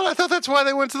 Well, I thought that's why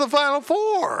they went to the Final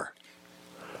Four.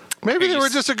 Maybe they were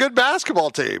just a good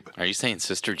basketball team. Are you saying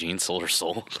Sister Jean sold her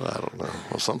soul? I don't know.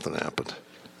 Well, something happened.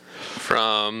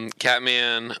 From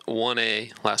Catman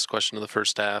 1A, last question of the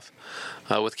first half.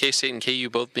 With K-State and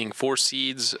KU both being 4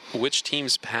 seeds, which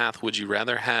team's path would you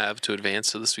rather have to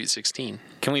advance to the Sweet 16?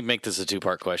 Can we make this a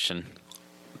 2-part question?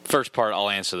 First part,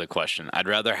 I'll answer the question. I'd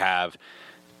rather have,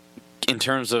 in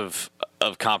terms of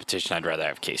competition, I'd rather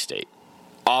have K-State.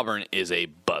 Auburn is a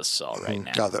buzzsaw right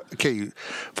now.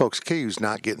 KU's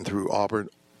not getting through Auburn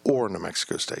or New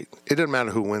Mexico State. It doesn't matter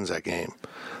who wins that game.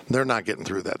 They're not getting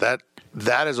through that.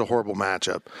 That is a horrible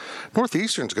matchup.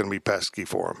 Northeastern's going to be pesky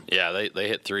for them. Yeah, they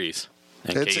hit threes.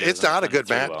 It's not a good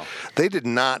match. Well. They did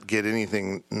not get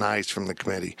anything nice from the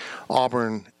committee.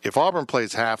 Auburn, if Auburn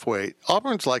plays halfway,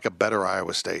 Auburn's like a better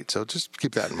Iowa State. So just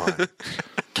keep that in mind.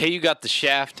 KU got the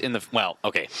shaft in the – well,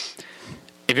 okay.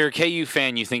 If you're a KU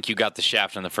fan, you think you got the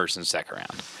shaft in the first and second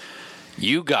round.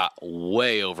 You got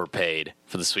way overpaid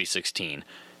for the Sweet 16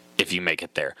 if you make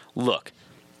it there. Look,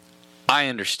 I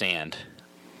understand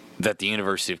that the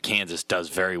University of Kansas does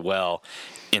very well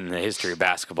in the history of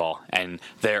basketball, and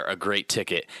they're a great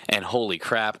ticket. And holy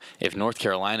crap, if North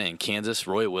Carolina and Kansas,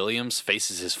 Roy Williams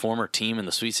faces his former team in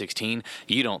the Sweet 16,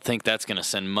 you don't think that's going to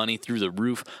send money through the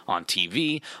roof on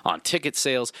TV, on ticket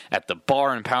sales, at the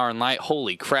bar and Power and Light?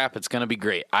 Holy crap, it's going to be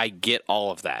great. I get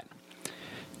all of that.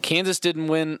 Kansas didn't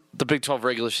win the Big 12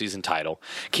 regular season title.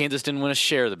 Kansas didn't win a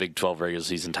share of the Big 12 regular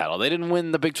season title. They didn't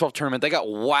win the Big 12 tournament. They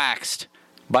got waxed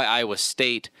by Iowa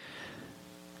State.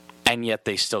 And yet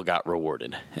they still got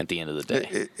rewarded at the end of the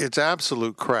day. It's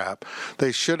absolute crap.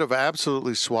 They should have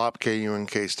absolutely swapped KU and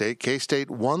K-State. K-State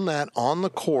won that on the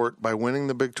court by winning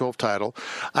the Big 12 title.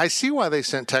 I see why they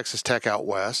sent Texas Tech out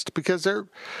west, because they're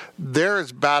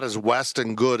about as west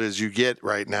and good as you get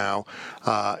right now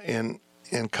in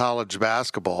college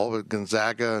basketball. With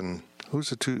Gonzaga and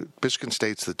who's the two? Michigan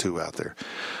State's the two out there.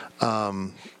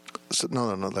 No,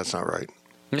 that's not right.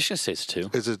 Michigan State's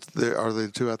 2. Is it? Are they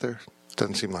the 2 out there?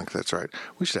 Doesn't seem like that's right.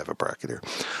 We should have a bracket here.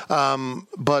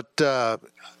 But I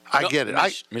get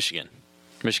it.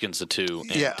 Michigan's the 2.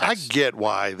 Yeah, I get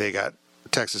why they got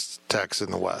Texas Tech's in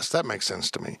the West. That makes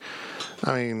sense to me.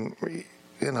 I mean,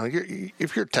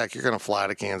 if you're Tech, you're going to fly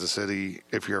to Kansas City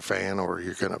if you're a fan, or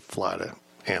you're going to fly to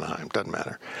Anaheim. Doesn't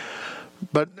matter.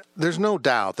 But there's no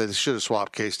doubt that they should have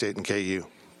swapped K-State and KU.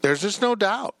 There's just no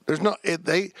doubt.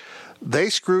 They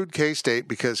screwed K-State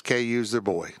because KU's their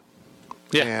boy.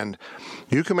 Yeah. And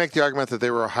you can make the argument that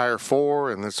they were a higher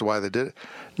 4, and that's why they did it.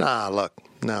 Nah, look,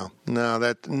 no,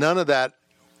 that none of that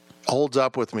holds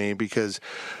up with me, because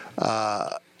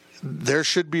there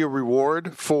should be a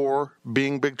reward for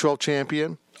being Big 12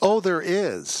 champion. Oh, there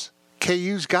is.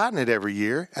 KU's gotten it every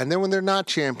year, and then when they're not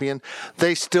champion,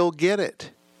 they still get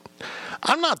it.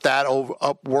 I'm not that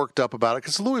worked up about it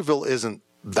because Louisville isn't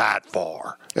that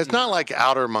far. It's not like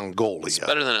outer Mongolia. It's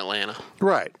better than Atlanta.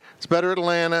 Right. It's better than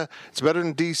Atlanta. It's better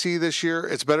than D.C. this year.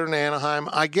 It's better than Anaheim.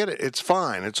 I get it. It's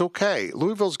fine. It's okay.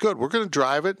 Louisville's good. We're going to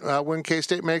drive it when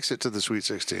K-State makes it to the Sweet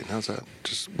 16. How's that?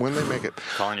 Just when they make it.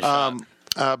 Calling your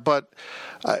shot. But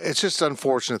it's just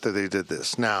unfortunate that they did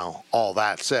this. Now, all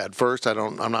that said, first,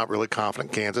 I'm not really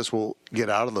confident Kansas will get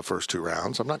out of the first 2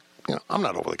 rounds. I'm not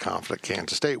overly confident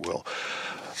Kansas State will.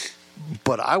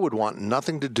 But I would want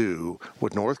nothing to do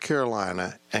with North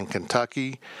Carolina and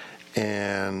Kentucky,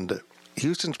 and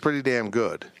Houston's pretty damn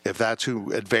good if that's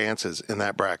who advances in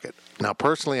that bracket. Now,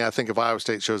 personally, I think if Iowa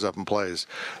State shows up and plays,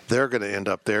 they're going to end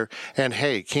up there. And,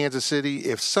 hey, Kansas City,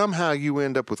 if somehow you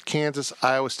end up with Kansas,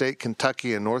 Iowa State,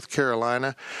 Kentucky, and North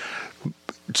Carolina,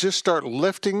 just start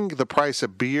lifting the price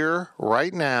of beer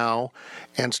right now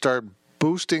and start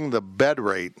boosting the bed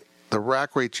rate, the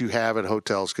rack rates you have at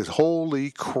hotels, because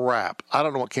holy crap, I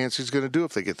don't know what Kansas is going to do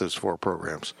if they get those 4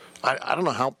 programs. I don't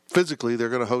know how physically they're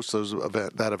going to host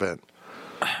that event.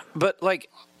 But, like,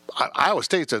 Iowa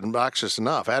State's obnoxious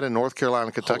enough. Add in North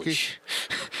Carolina, Kentucky.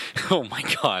 Oh, my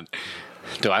God.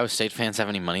 Do Iowa State fans have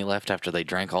any money left after they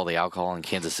drank all the alcohol in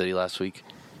Kansas City last week?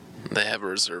 They have a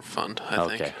reserve fund, I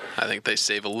think. I think they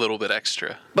save a little bit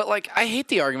extra. But, like, I hate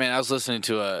the argument. I was listening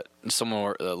to a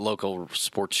local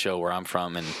sports show where I'm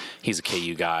from, and he's a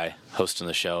KU guy hosting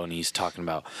the show, and he's talking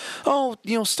about,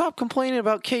 stop complaining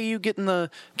about KU getting the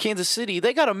Kansas City.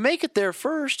 They got to make it there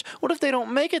first. What if they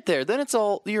don't make it there? Then it's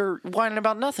all you're whining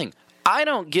about nothing. I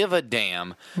don't give a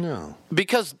damn. No.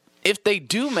 Because if they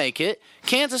do make it,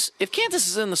 if Kansas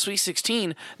is in the Sweet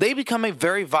 16, they become a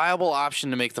very viable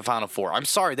option to make the Final Four. I'm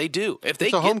sorry, they do. If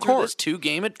they get through this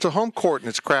 2-game, it's a home court and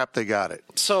it's crap. They got it.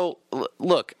 So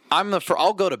look,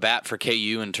 I'll go to bat for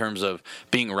KU in terms of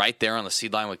being right there on the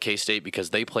seed line with K-State because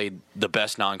they played the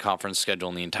best non-conference schedule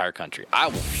in the entire country. I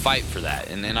will fight for that,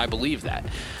 and I believe that.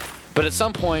 But at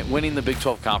some point, winning the Big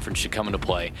 12 Conference should come into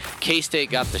play. K-State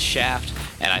got the shaft,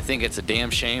 and I think it's a damn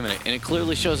shame. And it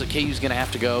clearly shows that KU's going to have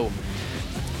to go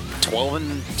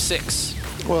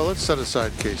 12-6. Well, let's set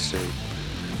aside K-State.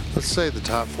 Let's say the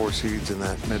top 4 seeds in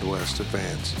that Midwest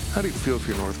advance. How do you feel if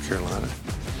you're North Carolina?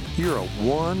 You're a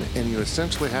 1, and you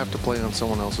essentially have to play on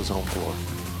someone else's home floor.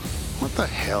 What the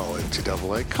hell,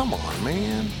 NCAA? Come on,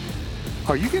 man.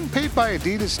 Are you getting paid by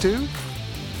Adidas, too?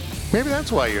 Maybe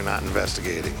that's why you're not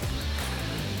investigating.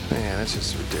 Man, it's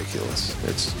just ridiculous.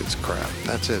 It's crap.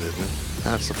 That's it, isn't it?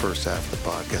 That's the first half of the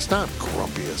podcast. Not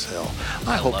grumpy as hell.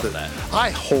 I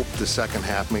hope the second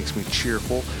half makes me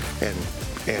cheerful and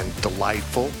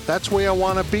delightful. That's the way I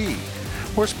want to be.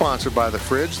 We're sponsored by The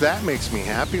Fridge. That makes me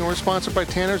happy. And we're sponsored by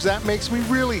Tanner's. That makes me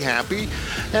really happy.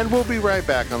 And we'll be right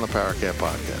back on the Power Cat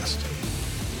Podcast.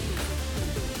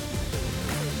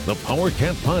 The Power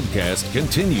Cat Podcast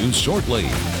continues shortly.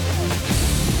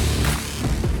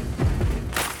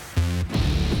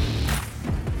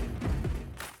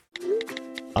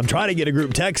 I'm trying to get a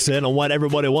group text in on what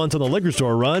everybody wants on the liquor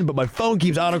store run, but my phone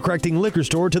keeps autocorrecting liquor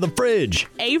store to the fridge.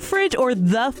 A fridge or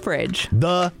the fridge?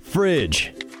 The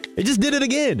fridge. It just did it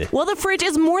again. Well, the Fridge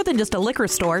is more than just a liquor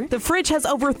store. The Fridge has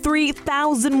over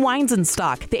 3,000 wines in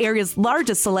stock, the area's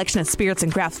largest selection of spirits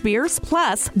and craft beers.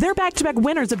 Plus, they're back-to-back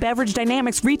winners of Beverage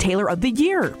Dynamics Retailer of the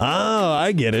Year. Oh,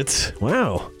 I get it.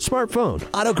 Wow. Smartphone.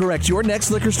 Autocorrect your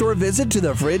next liquor store visit to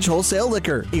the Fridge Wholesale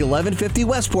Liquor, 1150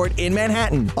 Westport in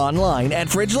Manhattan. Online at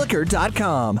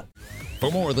fridgeliquor.com. For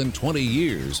more than 20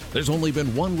 years, there's only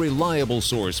been one reliable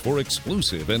source for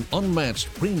exclusive and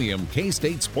unmatched premium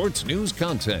K-State sports news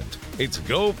content. It's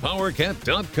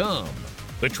GoPowerCat.com.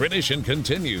 The tradition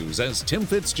continues as Tim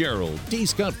Fitzgerald, D.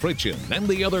 Scott Fritchen, and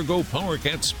the other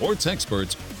GoPowerCat sports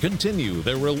experts continue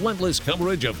their relentless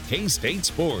coverage of K-State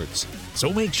sports.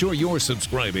 So make sure you're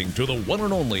subscribing to the one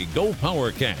and only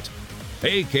GoPowerCat.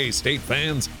 Hey, K-State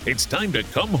fans, it's time to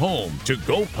come home to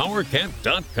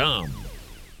GoPowerCat.com.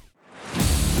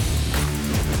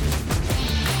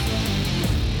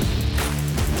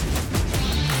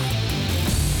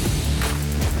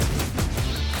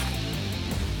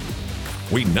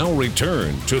 We now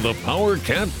return to the Power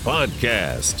Cat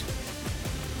Podcast.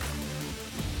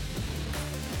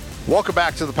 Welcome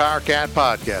back to the Power Cat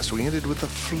Podcast. We ended with a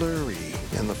flurry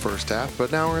in the first half,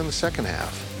 but now we're in the second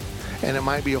half. And it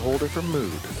might be a whole different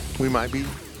mood. We might be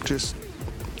just...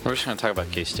 We're just going to talk about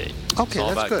K-State. Okay,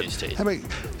 that's good. K-State. I mean,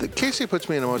 the K-State puts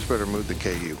me in a much better mood than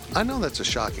KU. I know that's a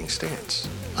shocking stance.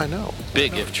 I know.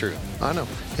 Big if true. I know.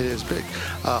 It is big.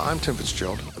 I'm Tim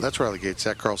Fitzgerald. That's Riley Gates,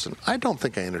 Zach Carlson. I don't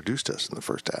think I introduced us in the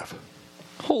first half.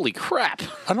 Holy crap.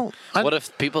 What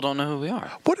if people don't know who we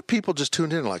are? What if people just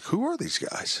tuned in like, who are these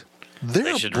guys?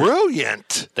 They're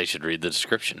brilliant. They should read the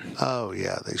description. Oh,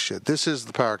 yeah, they should. This is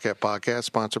the PowerCat Podcast,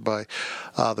 sponsored by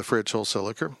the Fridge Wholesale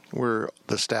Liquor. We're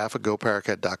the staff at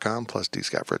GoPowerCat.com, plus D.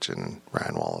 Scott Fritchen and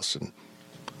Ryan Wallace and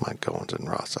Mike Goins and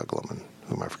Ross Uglum, and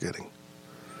who am I forgetting?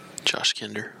 Josh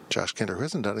Kinder. Josh Kinder, who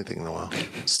hasn't done anything in a while.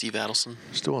 Steve Adelson.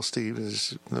 Still Steve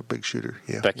is the big shooter.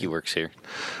 Yeah. Becky works here.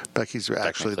 Becky's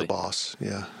actually the boss.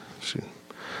 Yeah.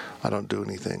 I don't do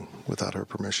anything without her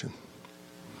permission.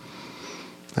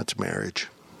 That's marriage.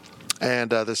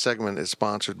 And this segment is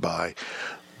sponsored by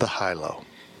the Hilo.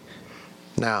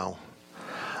 Now,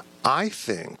 I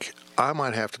think I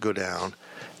might have to go down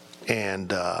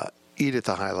and eat at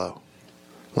the Hilo,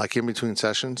 like in between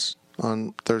sessions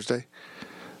on Thursday.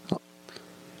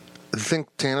 I think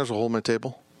Tanner's will hold my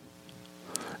table,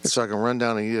 so I can run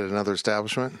down and eat at another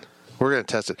establishment. We're going to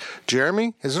test it.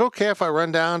 Jeremy, is it okay if I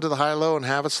run down to the Hilo and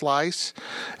have a slice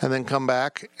and then come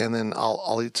back and then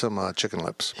I'll eat some chicken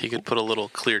lips? You could put a little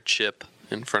clear chip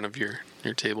in front of your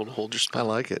table to hold your spoon. I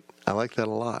like it. I like that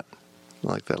a lot.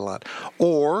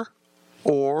 Or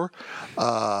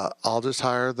I'll just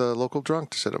hire the local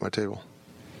drunk to sit at my table.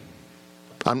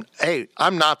 I'm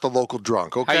not the local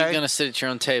drunk, okay? How are you going to sit at your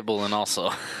own table and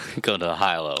also go to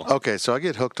Hilo? Okay, so I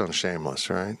get hooked on Shameless,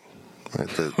 right?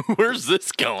 Where's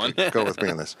this going? Go with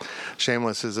me on this.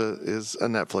 Shameless is a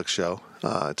Netflix show.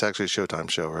 It's actually a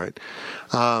Showtime show, right?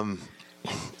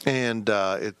 And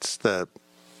it's the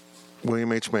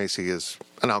William H. Macy is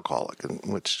an alcoholic,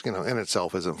 which in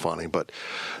itself isn't funny, but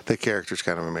the character's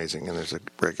kind of amazing. And there's a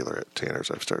regular at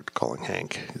Tanner's I've started calling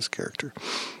Hank, his character.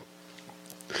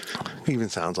 He even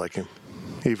sounds like him.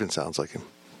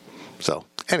 So,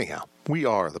 anyhow, we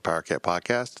are the PowerCat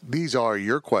Podcast. These are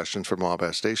your questions from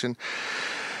Wabash Station.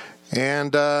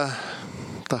 And the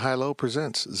Hilo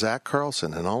presents Zach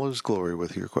Carlson in all his glory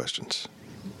with your questions.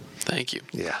 Thank you.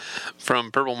 Yeah.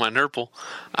 From Purple My Nurple,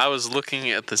 I was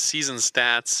looking at the season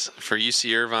stats for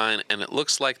UC Irvine, and it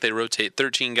looks like they rotate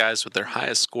 13 guys with their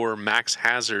highest score, Max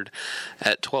Hazard,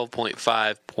 at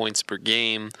 12.5 points per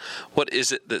game. What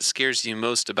is it that scares you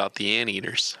most about the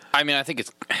Anteaters? I mean, I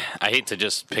hate to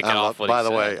just pick it off what By he the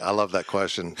said. way, I love that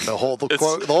question. The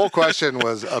whole question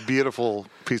was a beautiful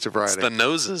piece of writing. It's the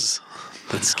noses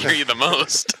that scare you the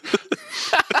most.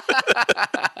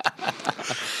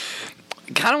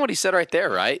 Kind of what he said right there,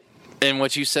 right? And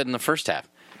what you said in the first half.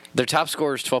 Their top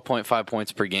scorer is 12.5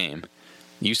 points per game.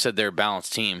 You said they're a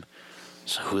balanced team.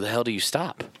 So who the hell do you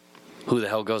stop? Who the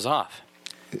hell goes off?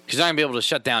 He's not going to be able to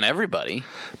shut down everybody.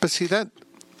 But see, that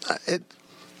it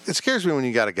scares me when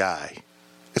you got a guy.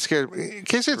 It scares me.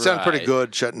 Casey had sounded pretty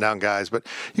good shutting down guys, but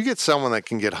you get someone that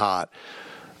can get hot.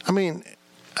 I mean,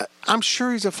 I'm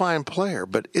sure he's a fine player,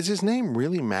 but is his name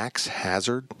really Max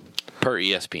Hazard? Per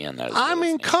ESPN, that is. I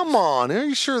mean, come on. Are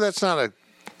you sure that's not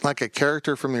a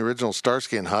character from the original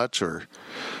Starsky and Hutch or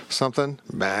something?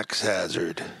 Max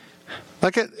Hazard.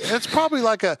 It's probably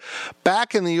like a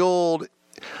back in the old,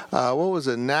 what was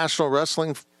it, National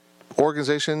Wrestling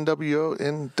Organization,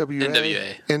 NWA?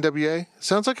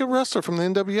 Sounds like a wrestler from the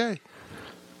NWA.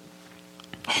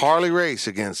 Harley Race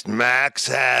against Max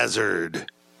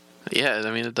Hazard. Yeah,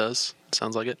 I mean, it does. It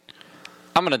sounds like it.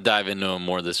 I'm going to dive into him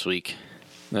more this week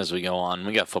as we go on.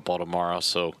 We got football tomorrow,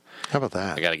 so how about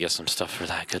that? I got to get some stuff for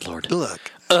that. Good Lord.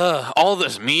 Look. All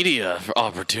this media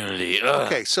opportunity.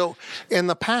 Okay, so in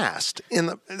the past,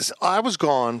 I was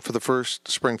gone for the first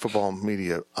spring football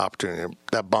media opportunity.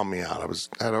 That bummed me out. I was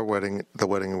at our wedding, the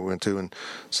wedding we went to, and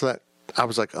so that I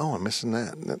was like, oh, I'm missing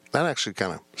that. That actually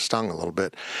kind of stung a little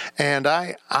bit. And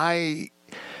I've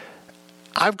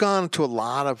gone to a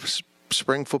lot of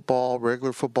spring football,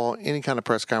 regular football, any kind of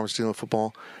press conference dealing with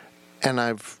football, and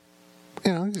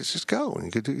you just go and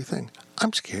you can do your thing.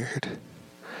 I'm scared.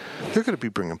 They're going to be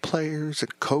bringing players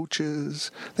and coaches.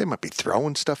 They might be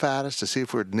throwing stuff at us to see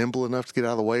if we're nimble enough to get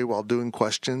out of the way while doing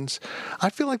questions.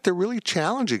 I feel like they're really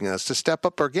challenging us to step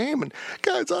up our game. And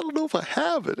guys, I don't know if I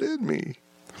have it in me.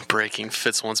 Breaking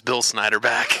Fitz wants Bill Snyder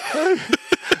back. I'm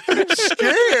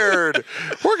scared.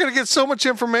 We're going to get so much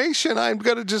information. I'm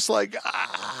going to just I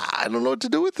don't know what to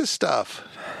do with this stuff.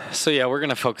 So yeah, we're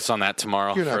gonna focus on that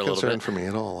tomorrow You're not for a little bit. concerned for me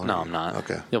at all. No, you? I'm not.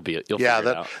 Okay. You'll figure it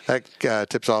out. That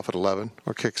tips off at 11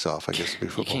 or kicks off. I guess it'd be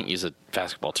football. You can't use a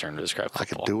basketball term to describe football. I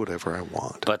can do whatever I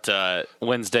want. But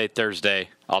Wednesday, Thursday,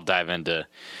 I'll dive into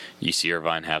UC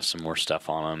Irvine, have some more stuff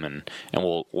on them, and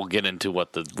we'll get into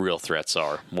what the real threats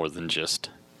are more than just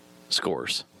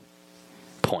scores,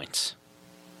 points.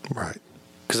 Right.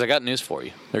 Because I got news for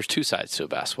you. There's two sides to a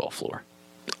basketball floor.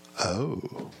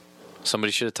 Oh.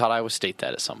 Somebody should have taught Iowa State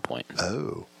that at some point.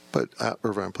 Oh. But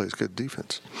Irvine plays good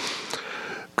defense.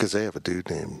 Because they have a dude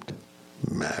named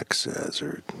Max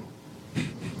Hazard.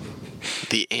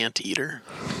 The Anteater.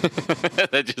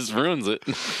 That just ruins it.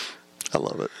 I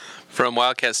love it. From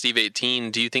Wildcat Steve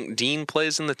 18, do you think Dean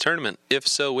plays in the tournament? If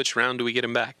so, which round do we get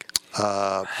him back?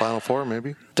 Final Four,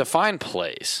 maybe? Define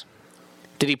plays.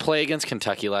 Did he play against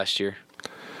Kentucky last year?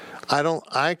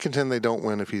 I contend they don't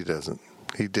win if he doesn't.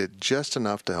 He did just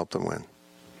enough to help them win.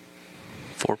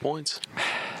 4 points.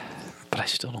 But I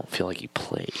still don't feel like he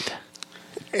played.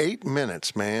 8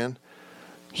 minutes, man.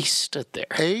 He stood there.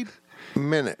 8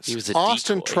 minutes. He was a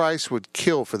Austin decoy. Trice would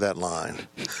kill for that line.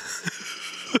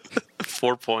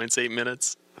 4 points, 8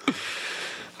 minutes.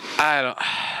 I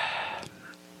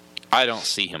don't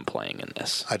see him playing in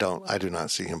this. I do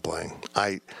not see him playing.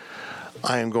 I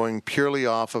am going purely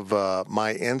off of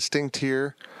my instinct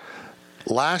here.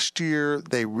 Last year,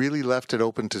 they really left it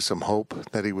open to some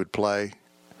hope that he would play.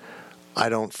 I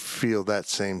don't feel that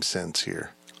same sense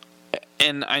here.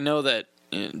 And I know that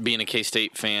being a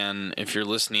K-State fan, if you're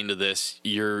listening to this,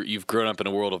 you've grown up in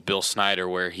a world of Bill Snyder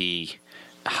where he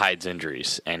hides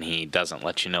injuries and he doesn't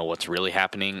let you know what's really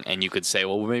happening. And you could say,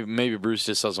 well, maybe Bruce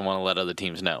just doesn't want to let other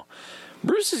teams know.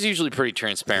 Bruce is usually pretty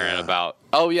transparent about,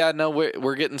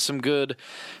 we're getting some good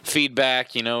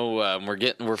feedback.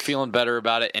 We're feeling better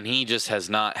about it, and he just has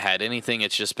not had anything.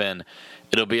 It's just been,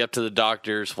 it'll be up to the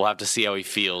doctors. We'll have to see how he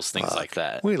feels, things like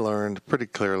that. We learned pretty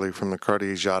clearly from the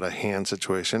Cartier-Jada hand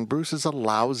situation, Bruce is a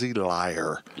lousy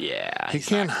liar. Yeah, he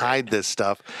can't hide this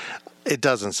stuff. It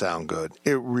doesn't sound good.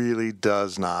 It really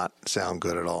does not sound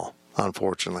good at all.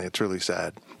 Unfortunately, it's really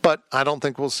sad. But I don't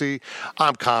think we'll see.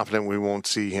 I'm confident we won't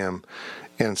see him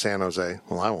in San Jose.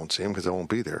 Well, I won't see him because I won't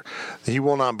be there. He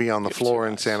will not be on the floor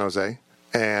in San Jose.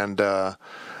 And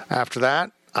after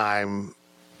that, I'm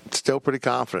still pretty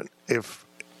confident.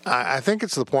 I think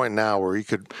it's the point now where he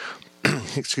could,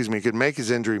 he could make his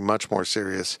injury much more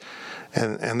serious.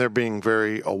 And they're being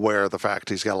very aware of the fact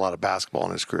he's got a lot of basketball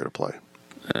in his career to play.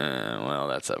 Well,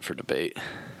 that's up for debate.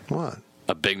 What?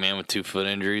 A big man with 2 foot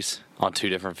injuries on 2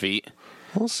 different feet.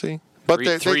 We'll see. But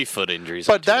three foot injuries.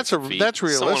 But on 2 that's different feet. that's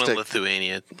realistic. Someone in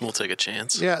Lithuania will take a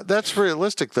chance. Yeah, that's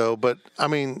realistic though. But I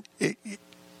mean,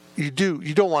 you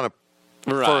don't want to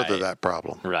further that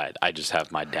problem. Right. I just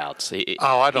have my doubts.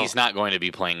 I don't. He's not going to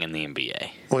be playing in the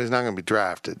NBA. Well, he's not going to be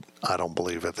drafted. I don't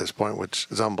believe at this point, which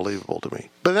is unbelievable to me.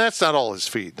 But that's not all his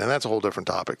feet, and that's a whole different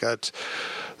topic.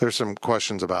 There's some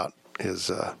questions about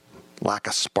his lack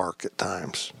of spark at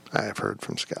times. I have heard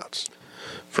from scouts.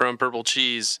 From Purple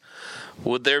Cheese,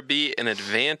 would there be an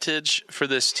advantage for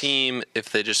this team if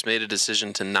they just made a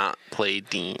decision to not play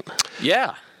Dean?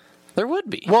 Yeah, there would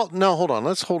be. Well, no, hold on.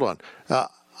 Let's hold on.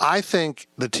 I think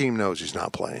the team knows he's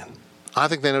not playing. I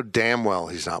think they know damn well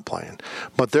he's not playing.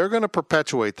 But they're going to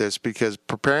perpetuate this because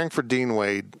preparing for Dean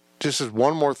Wade just is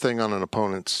one more thing on an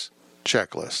opponent's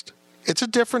checklist. It's a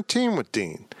different team with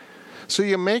Dean. So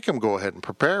you make them go ahead and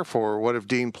prepare for what if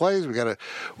Dean plays. We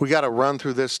got to run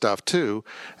through this stuff too,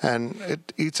 and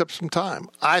it eats up some time.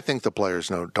 I think the players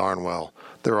know darn well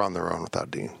they're on their own without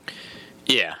Dean.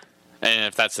 Yeah, and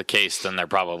if that's the case, then they're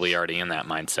probably already in that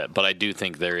mindset. But I do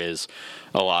think there is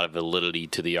a lot of validity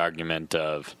to the argument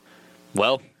of,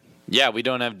 well, yeah, we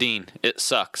don't have Dean. It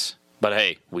sucks, but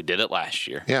hey, we did it last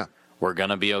year. Yeah. We're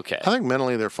going to be okay. I think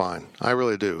mentally they're fine. I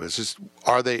really do. It's just, will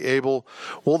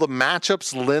the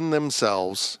matchups lend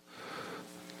themselves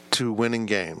to winning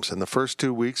games? In the first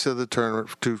 2 weeks of the tournament,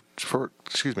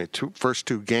 first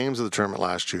 2 games of the tournament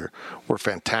last year were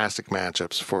fantastic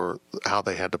matchups for how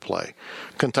they had to play.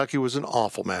 Kentucky was an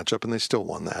awful matchup, and they still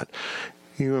won that.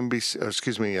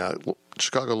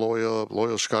 Chicago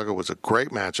Loyola Chicago was a great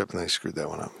matchup, and they screwed that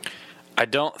one up. I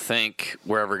don't think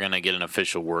we're ever going to get an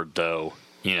official word, though.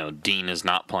 Dean is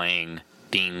not playing.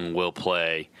 Dean will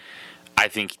play. I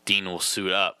think Dean will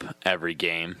suit up every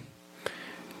game.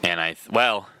 And I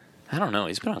don't know.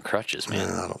 He's been on crutches, man.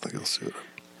 Yeah, I don't think he'll suit up.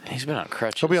 He's been on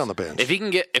crutches. He'll be on the bench. If he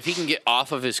can get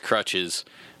off of his crutches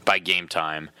by game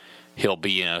time, he'll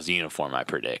be in his uniform, I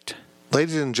predict.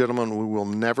 Ladies and gentlemen, we will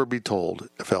never be told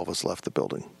if Elvis left the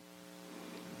building.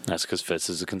 That's because Fitz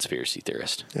is a conspiracy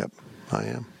theorist. Yep, I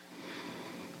am.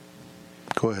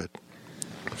 Go ahead.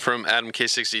 From Adam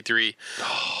K63,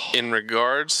 in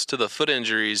regards to the foot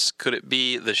injuries, could it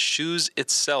be the shoes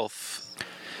itself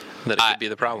that it could be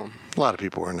the problem? A lot of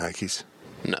people wear Nikes.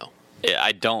 No.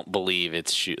 I don't believe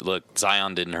it's shoe. Look,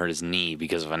 Zion didn't hurt his knee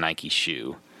because of a Nike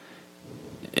shoe.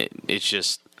 It's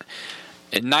just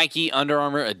Nike, Under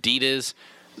Armour, Adidas,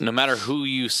 no matter who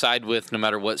you side with, no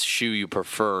matter what shoe you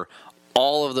prefer,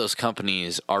 all of those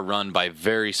companies are run by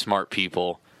very smart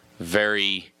people,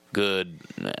 very good.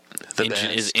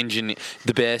 The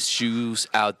best shoes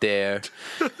out there.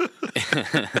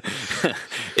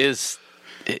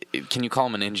 Can you call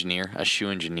him an engineer, a shoe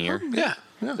engineer? Yeah.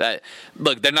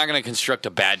 Look, they're not going to construct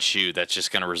a bad shoe that's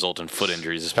just going to result in foot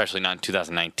injuries, especially not in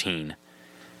 2019.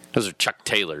 Those are Chuck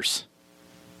Taylors.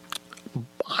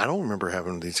 I don't remember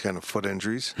having these kind of foot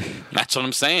injuries. That's what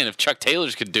I'm saying. If Chuck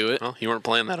Taylors could do it. Well, you weren't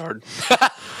playing that hard.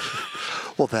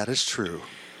 Well, that is true.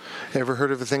 Ever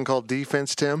heard of a thing called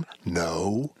defense, Tim?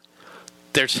 No.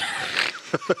 There's...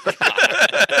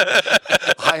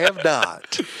 I have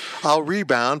not. I'll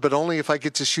rebound, but only if I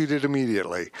get to shoot it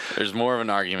immediately. There's more of an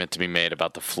argument to be made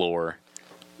about the floor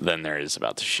than there is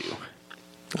about the shoe.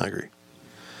 I agree.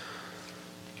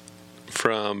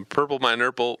 From Purple My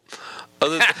Nurple.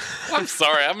 I'm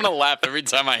sorry. I'm going to laugh every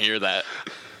time I hear that.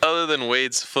 Other than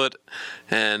Wade's foot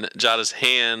and Jada's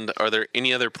hand, are there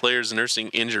any other players nursing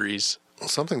injuries? Well,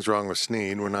 something's wrong with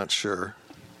Snead. We're not sure.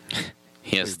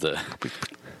 He has the...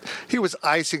 He was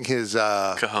icing his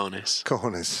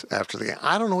cojones after the game.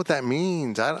 I don't know what that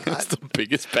means. It's the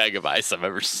biggest bag of ice I've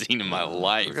ever seen in my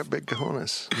life. I got big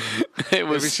cojones. Have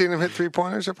you seen him hit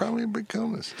 3-pointers? They're probably big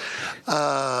cojones.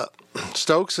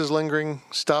 Stokes is lingering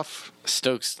stuff.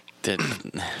 Stokes did.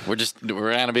 We're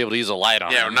not gonna be able to use a light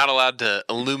on him. Yeah, we're not allowed to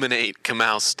illuminate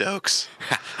Kamau Stokes.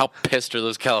 How pissed are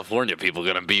those California people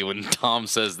gonna be when Tom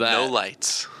says that? No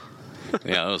lights.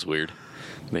 Yeah, that was weird.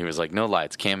 He was like, no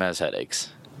lights. Cam has headaches.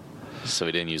 So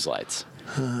we didn't use lights.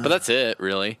 But that's it,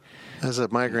 really. As a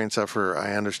migraine sufferer,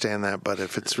 I understand that, but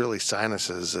if it's really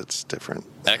sinuses, it's different.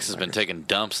 X has been taking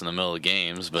dumps in the middle of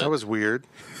games, but that was weird.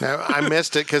 Now, I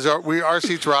missed it because our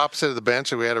seats were opposite of the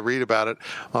bench, and we had to read about it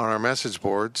on our message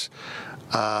boards.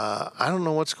 I don't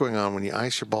know what's going on when you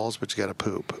ice your balls, but you got to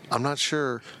poop. I'm not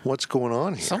sure what's going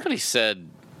on here. Somebody said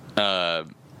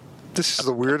this is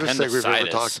the weirdest thing we've ever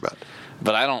talked about.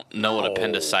 But I don't know what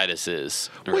appendicitis is.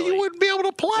 Really. Well, you wouldn't be able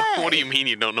to play. What do you mean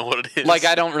you don't know what it is? Like,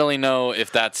 I don't really know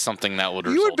if that's something that would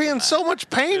result You would be in that. so much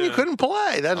pain you couldn't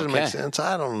play. That doesn't make sense.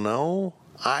 I don't know.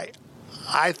 I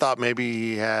thought maybe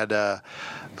he had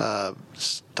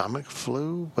stomach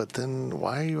flu, but then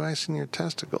why are you icing your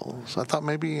testicles? I thought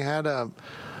maybe he had an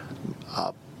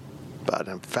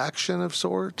infection of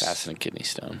sorts. Acid and kidney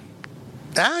stone.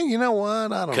 You know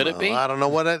what? I don't know. Could it be? I don't know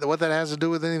what that has to do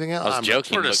with anything else. I was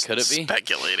joking, We're but just could it be?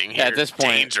 speculating here. At this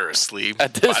point, dangerously.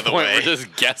 At this by the point, way. we're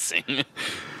just guessing.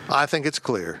 I think it's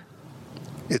clear.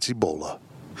 It's Ebola.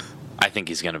 I think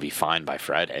he's going to be fine by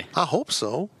Friday. I hope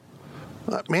so.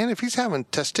 Man, if he's having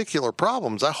testicular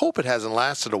problems, I hope it hasn't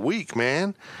lasted a week,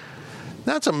 man.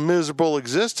 That's a miserable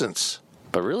existence.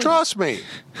 But really, trust me.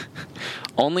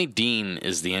 Only Dean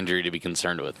is the injury to be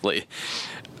concerned with.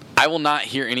 I will not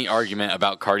hear any argument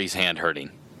about Cardi's hand hurting.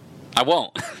 I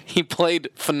won't. He played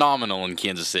phenomenal in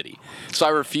Kansas City. So I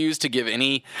refuse to give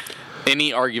any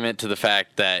argument to the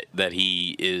fact that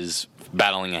he is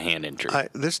battling a hand injury.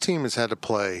 This team has had to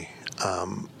play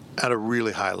at a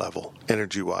really high level,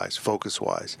 energy-wise,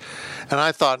 focus-wise. And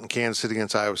I thought in Kansas City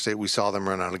against Iowa State, we saw them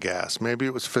run out of gas. Maybe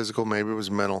it was physical, maybe it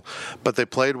was mental. But they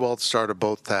played well at the start of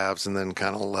both halves and then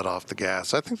kind of let off the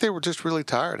gas. I think they were just really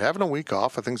tired. Having a week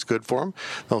off, I think, is good for them.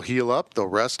 They'll heal up, they'll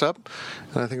rest up,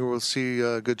 and I think we'll see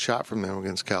a good shot from them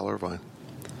against Cal Irvine.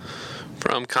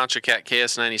 From ContraCat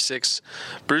KS96,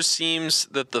 Bruce, seems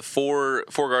that the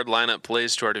four-guard lineup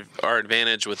plays to our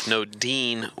advantage with no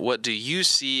Dean. What do you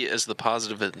see as the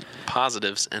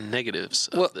positives and negatives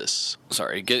of this?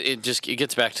 Sorry, it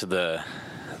gets back to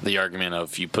the argument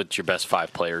of you put your best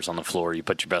 5 players on the floor, you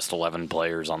put your best 11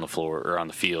 players on the floor or on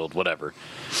the field, whatever.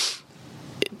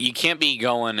 You can't be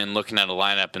going and looking at a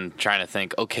lineup and trying to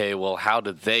think, okay, well, how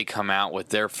did they come out with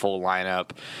their full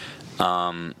lineup?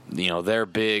 They're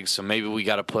big, so maybe we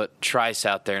got to put Trice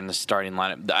out there in the starting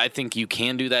lineup. I think you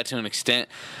can do that to an extent,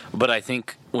 but I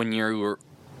think when you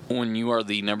are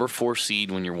the number 4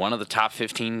 seed, when you're one of the top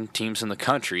 15 teams in the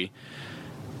country,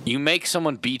 you make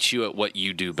someone beat you at what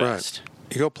you do best.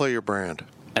 Right. You go play your brand.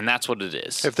 And that's what it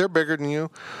is. If they're bigger than you,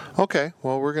 okay,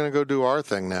 well, we're going to go do our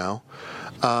thing now.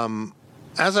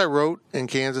 As I wrote in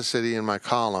Kansas City in my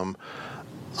column,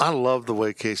 I love the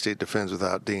way K-State defends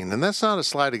without Dean. And that's not a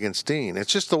slight against Dean.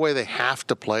 It's just the way they have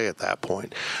to play at that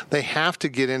point. They have to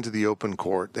get into the open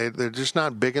court. They're just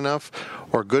not big enough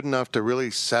or good enough to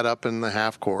really set up in the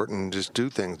half court and just do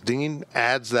things. Dean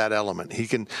adds that element. He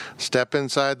can step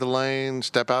inside the lane,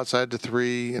 step outside the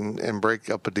 3, and break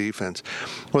up a defense.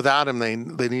 Without him,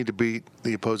 they need to beat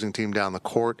the opposing team down the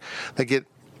court. They get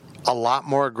a lot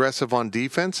more aggressive on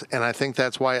defense, and I think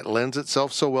that's why it lends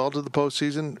itself so well to the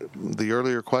postseason. The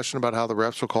earlier question about how the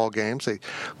refs will call games, they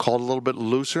called a little bit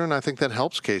looser, and I think that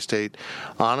helps K-State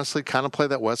honestly kind of play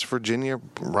that West Virginia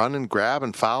run and grab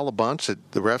and foul a bunch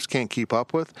that the refs can't keep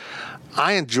up with.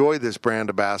 I enjoy this brand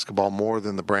of basketball more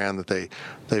than the brand that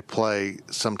they play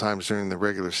sometimes during the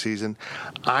regular season.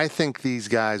 I think these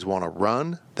guys want to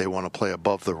run. They want to play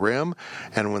above the rim,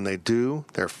 and when they do,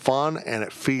 they're fun, and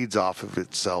it feeds off of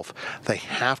itself. They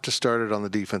have to start it on the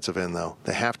defensive end, though.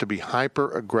 They have to be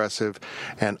hyper-aggressive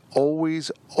and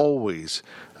always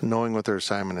knowing what their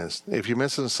assignment is. If you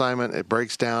miss an assignment, it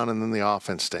breaks down, and then the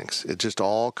offense stinks. It just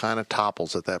all kind of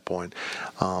topples at that point.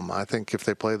 I think if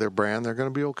they play their brand, they're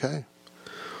going to be okay.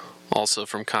 Also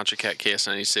from ContraCat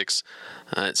KS96,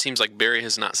 it seems like Barry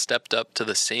has not stepped up to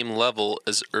the same level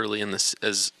as early in the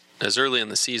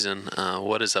season.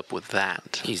 What is up with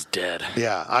that? He's dead.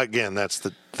 Yeah, again, that's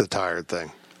the tired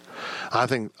thing. I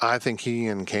think he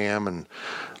and Cam and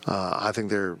I think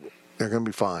they're going to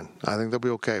be fine. I think they'll be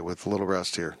okay with a little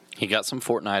rest here. He got some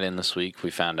Fortnite in this week.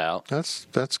 We found out.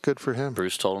 That's good for him.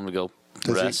 Bruce told him to go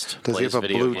rest. Does he have a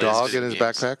blue dog in his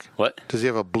backpack? What? Does he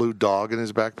have a blue dog in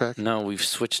his backpack? No, we've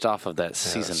switched off of that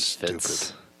season, Fitz.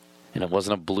 Stupid. And it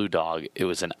wasn't a blue dog. It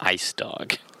was an ice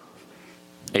dog.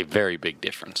 A very big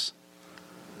difference.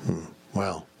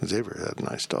 Well, Xavier had a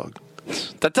nice dog.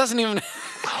 That doesn't even...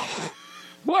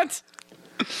 What?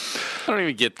 I don't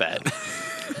even get that.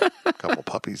 A couple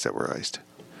puppies that were iced.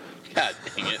 God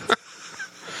dang it.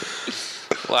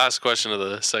 Last question of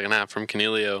the second half from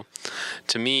Canelio.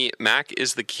 To me, Mac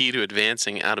is the key to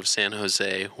advancing out of San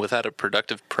Jose. Without a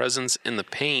productive presence in the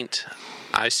paint,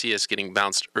 I see us getting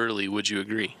bounced early. Would you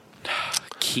agree?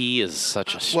 Key is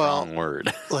such a strong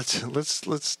word.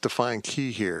 Let's define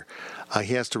key here.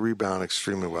 He has to rebound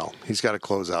extremely well. He's got to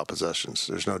close out possessions.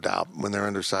 There's no doubt. When they're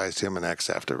undersized, him and X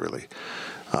have to really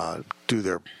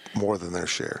do more than their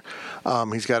share.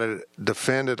 He's got to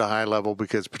defend at a high level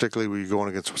because particularly when you're going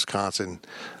against Wisconsin,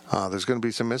 there's going to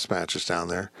be some mismatches down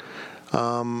there.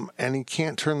 And he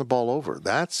can't turn the ball over.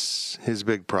 That's his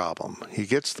big problem. He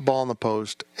gets the ball in the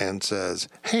post and says,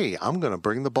 hey, I'm going to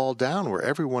bring the ball down where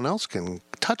everyone else can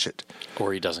touch it.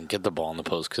 Or he doesn't get the ball in the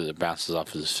post because it bounces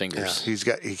off his fingers.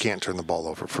 Yeah, he can't turn the ball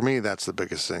over. For me, that's the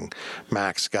biggest thing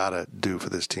Mac's got to do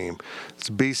for this team. It's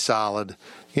be solid.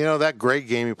 You know, that great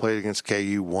game he played against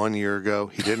KU 1 year ago,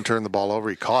 he didn't turn the ball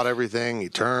over. He caught everything. He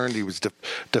turned. He was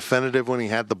definitive when he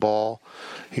had the ball.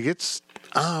 He gets...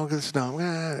 I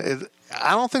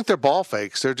don't think they're ball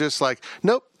fakes. They're just like,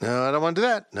 nope, no, I don't want to do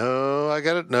that. No, I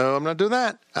got it. No, I'm not doing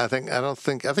that. I think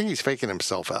he's faking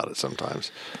himself out at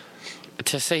sometimes.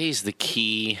 To say he's the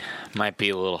key might be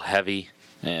a little heavy.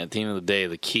 At the end of the day,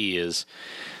 the key is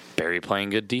Barry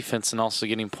playing good defense and also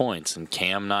getting points, and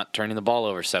Cam not turning the ball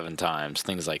over 7 times,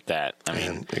 things like that. I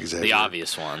mean, the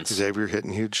obvious ones. Xavier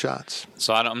hitting huge shots.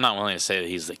 So I'm not willing to say that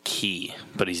he's the key,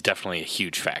 but he's definitely a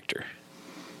huge factor.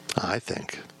 I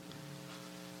think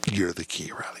you're the key,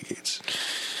 Riley Gates.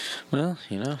 Well,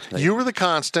 you know. You were the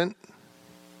constant.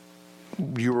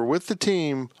 You were with the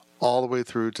team all the way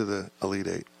through to the Elite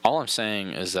Eight. All I'm saying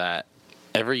is that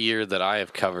every year that I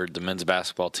have covered the men's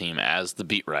basketball team as the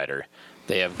beat writer,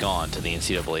 they have gone to the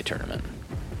NCAA tournament.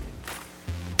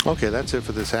 Okay, that's it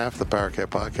for this half of the PowerCat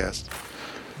podcast.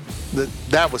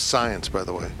 That was science, by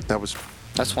the way.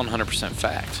 That's 100%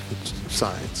 fact.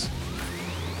 Science.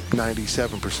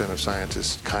 97% of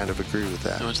scientists kind of agree with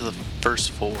that. I went to the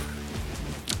first 4.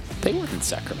 They were in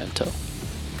Sacramento.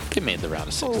 They made the round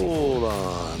of 16. Hold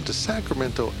on. Does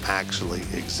Sacramento actually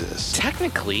exist?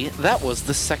 Technically, that was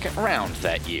the second round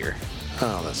that year.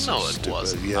 Oh, that's so it stupid.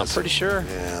 wasn't. Yes, I'm pretty sure.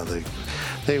 Yeah,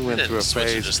 they went through a switch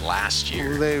phase. just last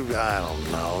year. I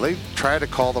don't know. They tried to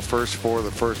call the first 4 the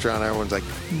first round. Everyone's like,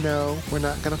 no, we're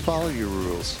not going to follow your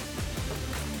rules.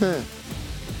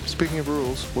 Speaking of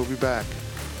rules, we'll be back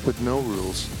with no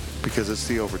rules because it's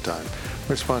the overtime.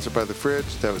 We're sponsored by The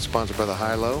Fridge. That was sponsored by the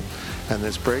High Low. And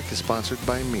this break is sponsored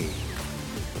by me.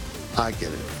 I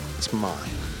get it. It's mine.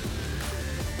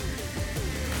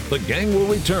 The gang will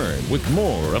return with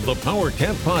more of the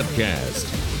PowerCat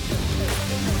Podcast.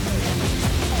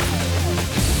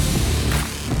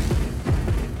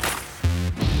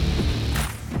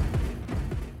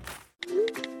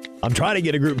 I'm trying to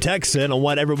get a group text in on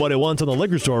what everybody wants on the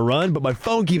liquor store run, but my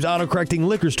phone keeps autocorrecting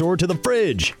liquor store to the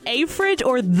fridge. A fridge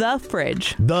or the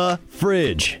fridge? The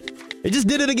fridge. It just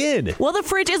did it again. Well, the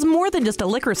Fridge is more than just a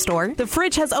liquor store. The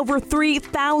Fridge has over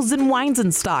 3,000 wines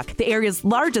in stock, the area's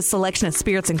largest selection of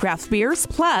spirits and craft beers.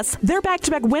 Plus, they're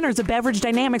back-to-back winners of Beverage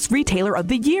Dynamics Retailer of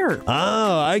the Year.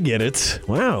 Oh, I get it.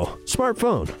 Wow,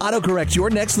 smartphone. Autocorrect your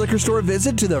next liquor store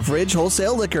visit to the Fridge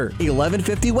Wholesale Liquor,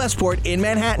 1150 Westport in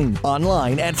Manhattan.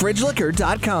 Online at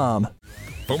fridgeliquor.com.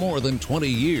 For more than 20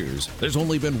 years, there's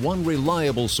only been one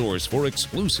reliable source for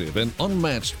exclusive and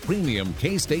unmatched premium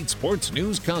K-State sports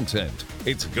news content.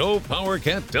 It's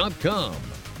GoPowerCat.com.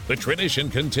 The tradition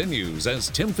continues as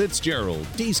Tim Fitzgerald,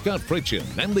 D. Scott Fritchen,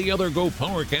 and the other Go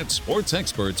PowerCat sports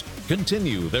experts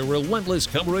continue their relentless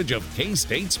coverage of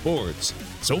K-State sports.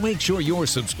 So make sure you're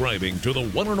subscribing to the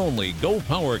one and only Go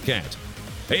PowerCat.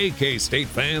 Hey, K-State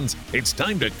fans, it's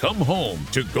time to come home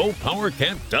to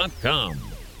GoPowerCat.com.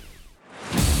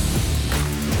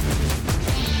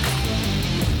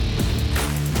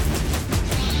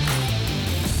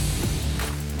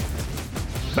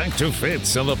 Back to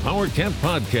Fitz on the PowerCat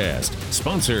podcast,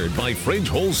 sponsored by Fridge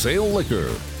Wholesale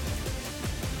Liquor.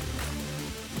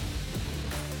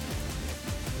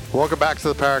 Welcome back to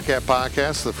the PowerCat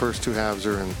podcast. The first two halves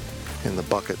are in the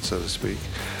bucket, so to speak.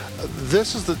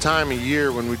 This is the time of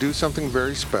year when we do something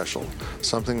very special,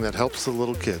 something that helps the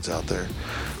little kids out there,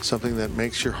 something that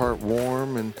makes your heart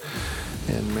warm and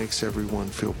makes everyone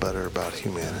feel better about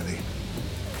humanity.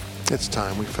 It's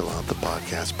time we fill out the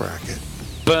podcast bracket.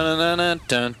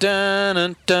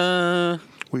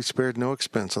 We spared no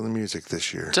expense on the music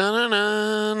this year.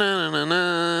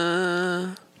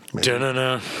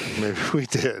 Maybe we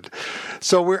did.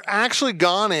 So we're actually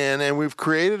gone in and we've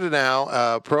created now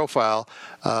a profile.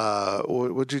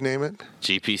 What'd you name it?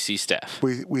 GPC staff.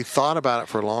 We thought about it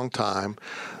for a long time.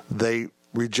 They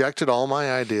rejected all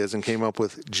my ideas and came up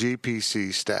with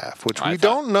GPC staff, which we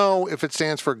don't know if it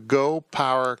stands for Go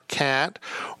Power Cat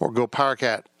or Go Power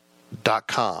Cat.com.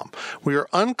 We are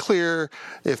unclear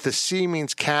if the C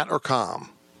means cat or com.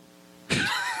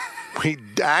 We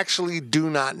actually do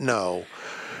not know.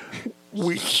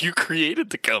 You created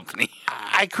the company.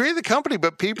 I created the company,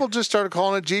 but people just started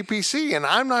calling it GPC, and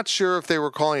I'm not sure if they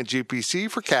were calling it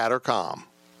GPC for cat or com.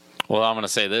 Well, I'm going to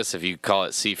say this. If you call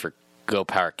it C for Go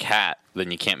Power Cat,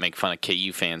 then you can't make fun of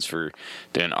KU fans for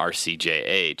doing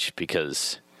RCJH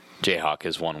because Jayhawk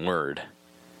is one word.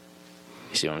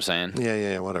 You see what I'm saying?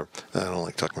 Yeah, whatever. I don't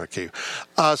like talking about KU.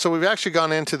 So we've actually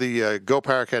gone into the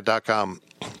GoPowerCat.com.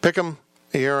 Pick 'em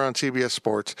here on CBS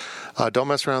Sports. Don't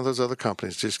mess around with those other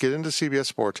companies. Just get into CBS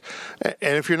Sports.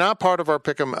 And if you're not part of our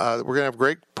Pick 'em, we're going to have a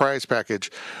great prize package.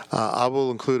 I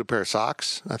will include a pair of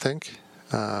socks, I think.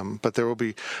 But there will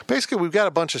be, basically, we've got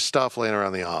a bunch of stuff laying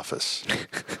around the office.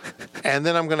 And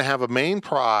then I'm going to have a main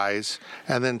prize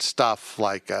and then stuff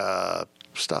like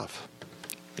stuff.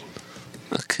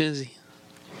 A koozie.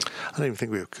 I don't even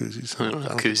think we have koozies. I don't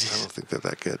think they're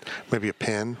that good. Maybe a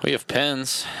pen. We have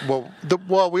pens. Well,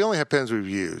 we only have pens we've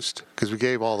used because we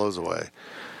gave all those away.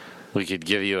 We could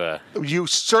give you a... You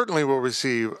certainly will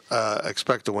receive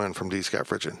Expect to Win from D. Scott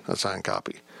Fritchen, a signed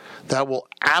copy. That will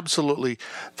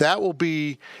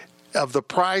be of the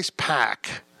prize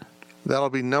pack.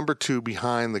 That'll be number 2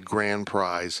 behind the grand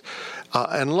prize.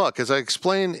 And look, as I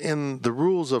explained in the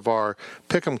rules of our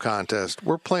Pick'em contest,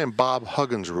 we're playing Bob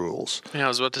Huggins rules. Yeah, I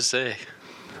was about to say.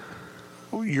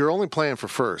 You're only playing for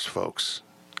first, folks.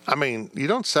 I mean, you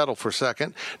don't settle for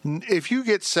second. If you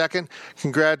get second,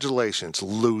 congratulations,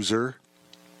 loser.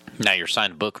 Now, your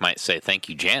signed book might say, thank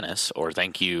you, Janice, or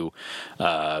thank you,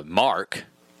 Mark.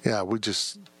 Yeah,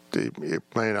 it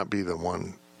may not be the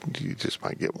one. You just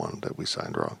might get one that we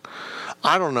signed wrong.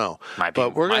 I don't know.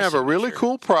 But we're going to have a really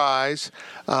cool prize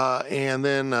and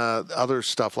then other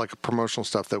stuff like promotional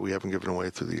stuff that we haven't given away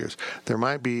through the years. There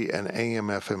might be an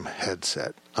AM/FM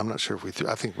headset. I'm not sure if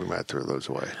I think we might throw those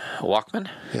away. Walkman?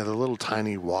 Yeah, the little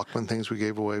tiny Walkman things we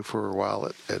gave away for a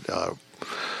while at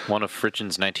one of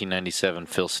Fritchen's 1997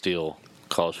 Phil Steele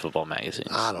college football magazines.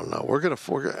 I don't know. We'll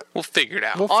figure it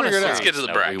out. Honestly, let's get to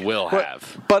the bracket. We will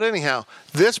have. But anyhow,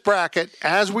 this bracket,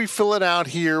 as we fill it out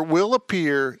here, will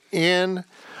appear in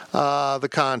the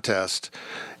contest.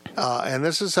 And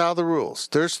this is how the rules.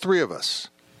 There's 3 of us.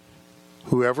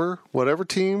 Whatever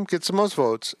team gets the most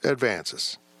votes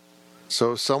advances.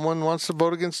 So if someone wants to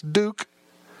vote against Duke,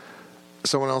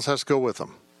 someone else has to go with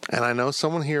them. And I know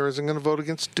someone here isn't going to vote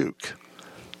against Duke.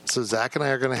 So Zach and I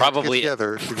are going to have to get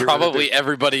together. Probably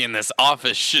everybody in this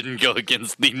office shouldn't go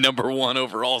against the number 1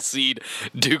 overall seed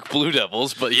Duke Blue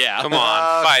Devils, but yeah. Come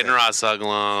on, fighting Ross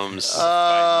Uglums.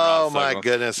 Oh, my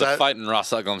goodness. The fighting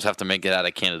Ross Uglums have to make it out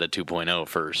of Canada 2.0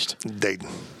 first.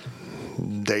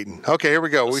 Dayton. Okay, here we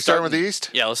go. We starting with the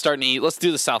East? Yeah, let's start in the East. Let's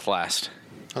do the South last.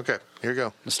 Okay, here you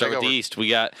go. Let's start Take with the over. East. We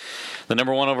got the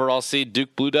number 1 overall seed,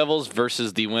 Duke Blue Devils,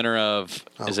 versus the winner of,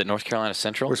 is it North Carolina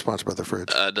Central? We're sponsored by the Fridge.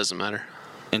 Doesn't matter.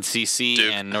 NCC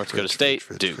Duke. and North Dakota State.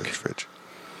 Duke. Fridge.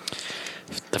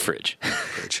 The Fridge.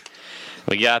 Fridge.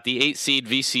 We got the 8 seed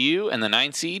VCU and the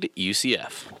 9 seed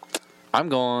UCF. I'm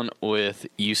going with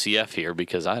UCF here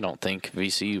because I don't think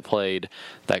VCU played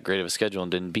that great of a schedule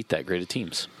and didn't beat that great of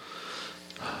teams.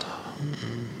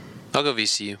 I'll go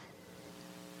VCU.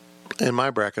 In my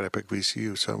bracket, I picked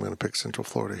VCU, so I'm going to pick Central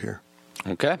Florida here.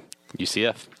 Okay.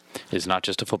 UCF is not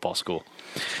just a football school.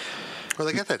 Well,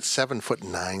 they got that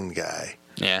 7'9" guy.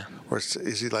 Yeah. Or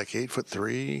is he like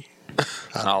 8'3"?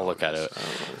 I'll look at it.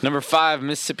 Number 5,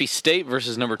 Mississippi State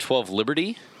versus number 12,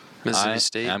 Liberty. Mississippi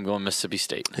State. I'm going Mississippi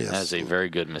State. Yes. That is a very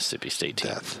good Mississippi State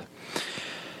team. Death.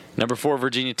 Number 4,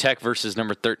 Virginia Tech versus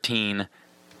number 13,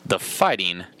 the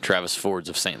Fighting Travis Fords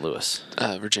of St. Louis.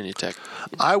 Virginia Tech.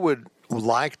 I would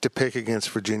like to pick against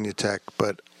Virginia Tech,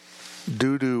 but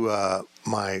due to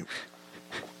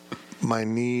my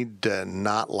need to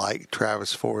not like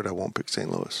Travis Ford, I won't pick St.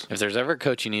 Louis. If there's ever a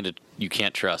coach you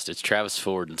can't trust, it's Travis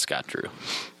Ford and Scott Drew.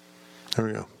 There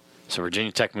we go. So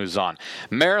Virginia Tech moves on.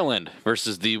 Maryland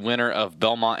versus the winner of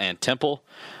Belmont and Temple.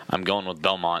 I'm going with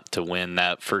Belmont to win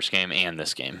that first game and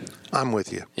this game. I'm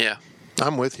with you. Yeah.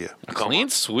 I'm with you. A clean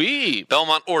sweep.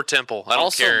 Belmont or Temple. I don't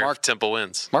Also, care Mark- if Temple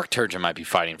wins. Mark Turgeon might be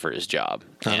fighting for his job,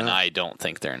 and know. I don't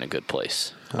think they're in a good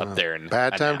place up there in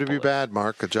Bad time to be Annapolis. bad,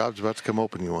 Mark. A job's about to come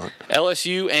open you want.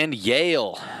 LSU and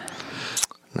Yale.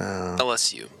 No.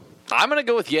 LSU. I'm going to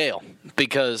go with Yale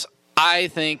because I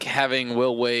think having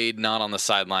Will Wade not on the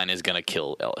sideline is going to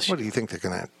kill LSU. What do you think they're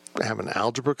going to have an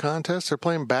algebra contest? They're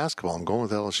playing basketball. I'm going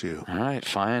with LSU. All right,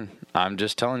 fine. I'm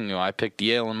just telling you, I picked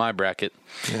Yale in my bracket.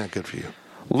 Yeah, good for you.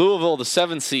 Louisville, the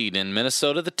 7 seed, and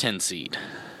Minnesota, the 10 seed.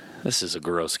 This is a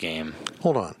gross game.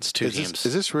 Hold on. It's two teams.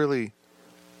 Is this really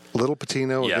Little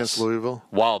Patino Yes. against Louisville?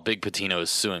 While Big Patino is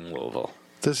suing Louisville.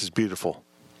 This is beautiful.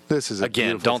 This is a Again,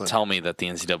 beautiful don't thing. tell me that the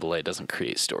NCAA doesn't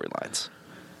create storylines.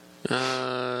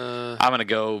 I I'm going to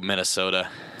go Minnesota.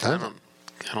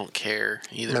 don't care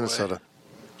either Minnesota. way.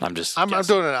 I'm just I'm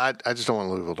guessing. doing it. I just don't want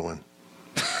Louisville to win.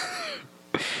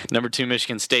 Number 2,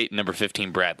 Michigan State. Number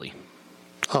 15, Bradley.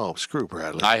 Oh, screw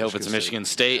Bradley. I hope it's Michigan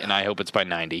State, and I hope it's by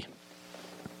 90.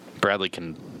 Bradley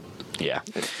can, yeah.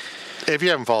 If you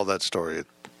haven't followed that story,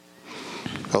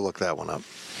 go look that one up.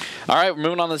 All right, we're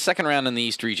moving on to the second round in the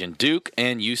East region. Duke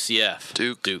and UCF.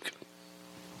 Duke.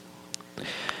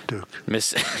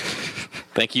 Miss.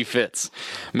 Thank you, Fitz.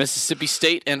 Mississippi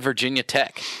State and Virginia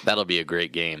Tech. That'll be a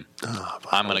great game.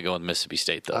 I'm going to go with Mississippi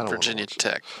State, though. I don't Virginia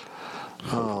Tech.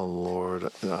 Oh, Lord.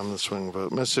 I'm the swing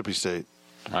vote. Mississippi State.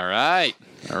 All right.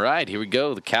 Here we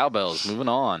go. The Cowbells. Moving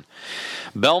on.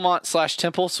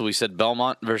 Belmont/Temple. So we said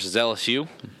Belmont versus LSU.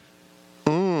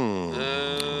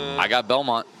 I got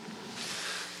Belmont.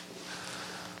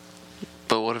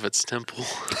 But what if it's Temple?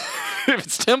 If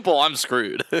it's Temple, I'm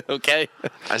screwed. Okay.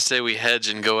 I say we hedge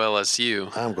and go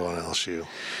LSU. I'm going LSU.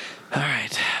 All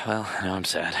right. Well, now I'm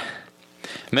sad.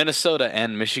 Minnesota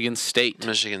and Michigan State.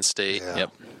 Michigan State. Yeah.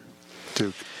 Yep.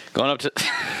 Duke. Going up to.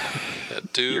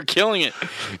 Duke. You're killing it.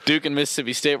 Duke and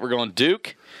Mississippi State. We're going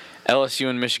Duke, LSU,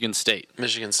 and Michigan State.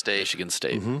 Michigan State. Michigan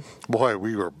State. Boy,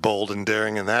 we were bold and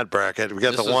daring in that bracket. We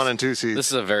got This the is- 1 and 2 seeds. This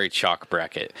is a very chalk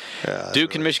bracket. Yeah,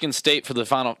 Duke and Michigan State for the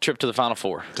final trip to the Final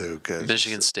Four. Duke.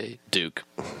 Michigan State. Duke.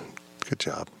 Good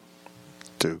job.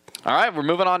 Duke. All right, we're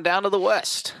moving on down to the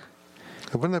West.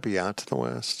 Wouldn't that be out to the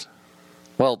West?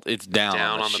 Well, it's down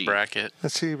Down on the sheet. bracket.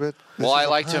 Let's see, but Well, I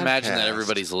like to imagine that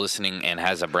everybody's listening and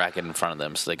has a bracket in front of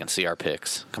them so they can see our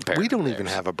picks. Compared We to don't even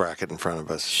theirs. have a bracket in front of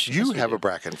us. Yes, You we have do. a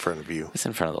bracket in front of you. It's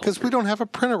in front of the Because we don't have a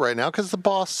printer right now because the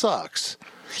boss sucks.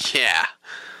 Yeah.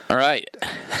 All right.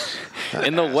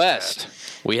 In the West,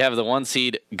 we have the 1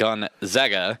 seed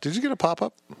Gonzaga. Did you get a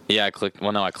pop-up? Yeah, I clicked.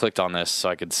 Well, no, I clicked on this so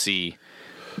I could see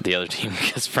the other team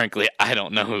because, frankly, I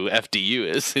don't know who FDU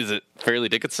is. Is it Fairleigh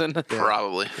Dickinson?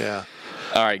 Probably. Yeah.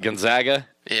 All right, Gonzaga.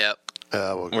 Yep.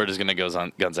 We're just going to go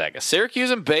on Gonzaga.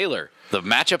 Syracuse and Baylor, the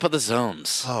matchup of the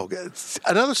zones. Oh, it's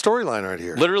another storyline right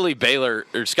here. Literally, Baylor,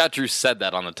 or Scott Drew said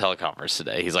that on the teleconference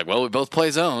today. He's like, well, we both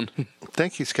play zone.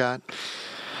 Thank you, Scott.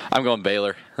 I'm going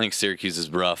Baylor. I think Syracuse is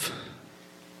rough.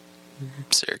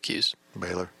 Syracuse.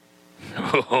 Baylor.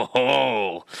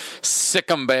 Oh,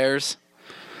 sick 'em Bears.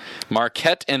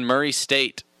 Marquette and Murray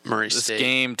State. Murray This State.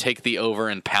 game, take the over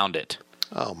and pound it.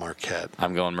 Oh, Marquette.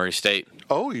 I'm going Murray State.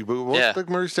 Oh, you both Yeah. pick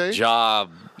Murray State?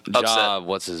 Job, Upset.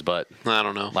 what's his butt? I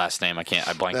don't know. Last name, I blanked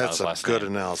out That's his a last good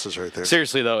name. analysis right there.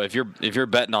 Seriously though, if you're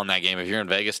betting on that game, if you're in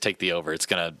Vegas, take the over. It's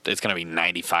gonna be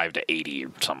 95 to 80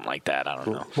 or something like that. I don't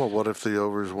know. Well, what if the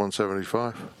over is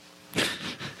 175?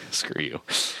 Screw you.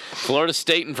 Florida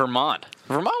State and Vermont.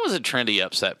 Vermont was a trendy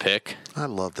upset pick. I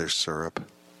love their syrup.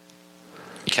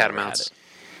 Catamounts.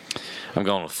 I'm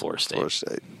going with Florida State. Florida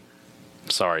State.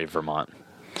 Sorry, Vermont.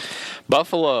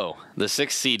 Buffalo, the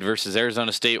 6th seed versus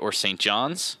Arizona State or St.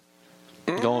 John's.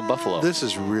 I'm going with Buffalo. This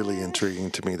is really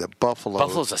intriguing to me. That Buffalo.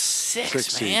 Buffalo's a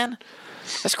 6, man.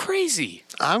 That's crazy.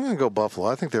 I'm going to go Buffalo.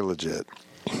 I think they're legit.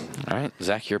 All right,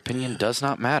 Zach, your opinion does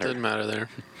not matter. Didn't matter there.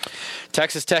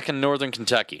 Texas Tech and Northern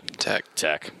Kentucky.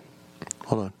 Tech.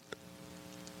 Hold on.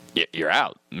 You're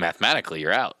out. Mathematically,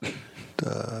 you're out.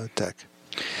 Tech.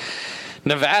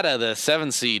 Nevada, the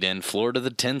 7 seed, and Florida, the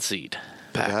 10 seed.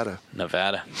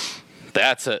 Nevada.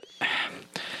 That's a.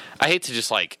 I hate to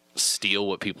just steal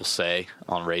what people say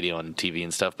on radio and TV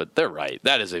and stuff, but they're right.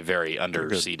 That is a very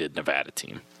underseeded Nevada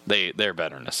team. They're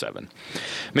better than a 7.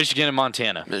 Michigan and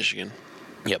Montana. Michigan.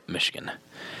 Yep, Michigan.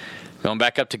 Going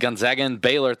back up to Gonzaga and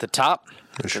Baylor at the top.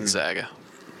 Michigan. Gonzaga.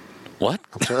 What?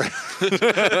 I'm sorry.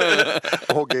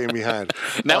 Whole game behind.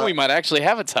 Now we might actually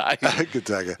have a tie.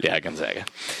 Gonzaga. Yeah, Gonzaga.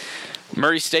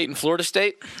 Murray State and Florida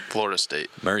State. Florida State.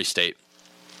 Murray State.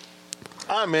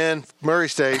 I'm in. Murray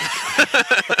State.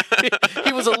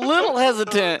 He was a little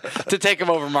hesitant to take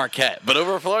him over Marquette, but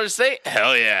over Florida State,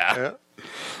 hell yeah.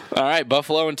 All right,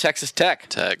 Buffalo and Texas Tech.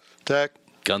 Tech.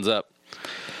 Guns up.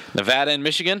 Nevada and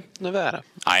Michigan. Nevada.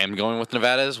 I am going with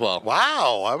Nevada as well.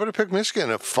 Wow, I would have picked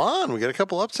Michigan. Fun. We got a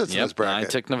couple upsets in this bracket. I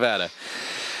took Nevada.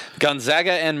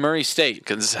 Gonzaga and Murray State.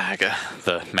 Gonzaga.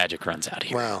 The magic runs out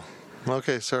here. Wow.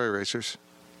 Okay, sorry, racers.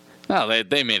 No,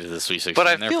 they made it to the Sweet 16. But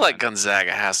I They're feel fine. like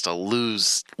Gonzaga has to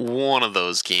lose one of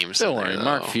those games. Don't worry, there,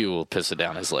 Mark though. Few will piss it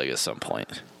down his leg at some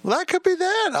point. Well, that could be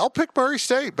that. I'll pick Murray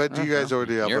State, but you guys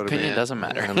already Your outvoted opinion me. doesn't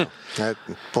matter. I know.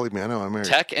 Believe me, I know I'm married.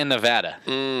 Tech and Nevada.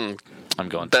 I'm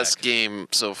going Best Tech. game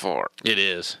so far. It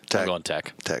is. Tech. I'm going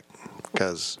Tech. Tech.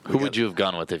 Because Who would you have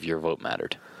gone with if your vote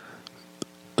mattered?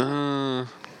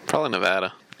 Probably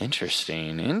Nevada.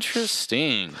 Interesting.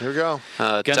 Here we go.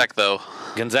 Tech, though.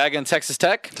 Gonzaga and Texas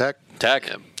Tech? Tech.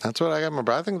 Tech. That's what I got.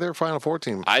 Remember, I think they're Final Four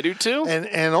team. I do too. And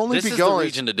only This is the because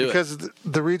region to do it. because of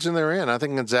the region they're in. I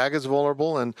think Gonzaga's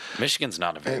vulnerable, and Michigan's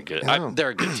not a very good. no. They're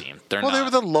a good team. They're well, not. they were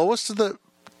the lowest of the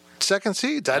second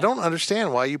seeds. I don't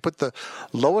understand why you put the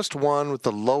lowest one with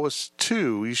the lowest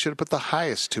 2. You should have put the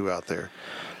highest 2 out there.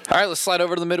 All right, let's slide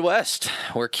over to the Midwest,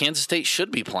 where Kansas State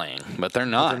should be playing, but they're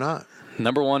not. They're not.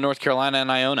 Number 1, North Carolina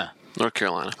and Iona. North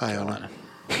Carolina. Iona.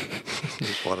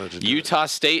 Just wanted to do Utah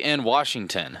State and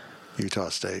Washington. it. Utah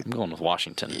State. I'm going with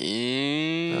Washington.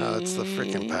 It's the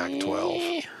freaking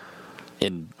Pac-12.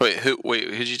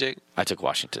 Who'd you take? I took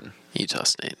Washington. Utah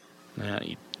State. Yeah,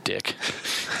 you dick.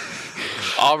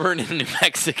 Auburn and New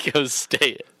Mexico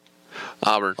State.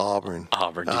 Auburn.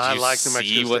 Did I you like New see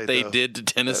Mexico what State, they though. did to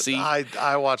Tennessee?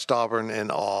 I watched Auburn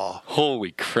in awe.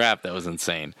 Holy crap, that was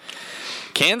insane.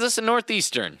 Kansas and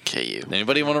Northeastern. KU.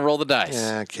 Anybody want to roll the dice?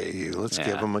 Yeah, KU. Let's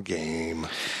give them a game.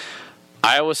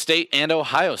 Iowa State and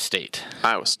Ohio State.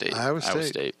 Iowa State. Iowa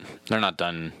State. They're not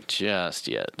done just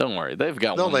yet. Don't worry. They've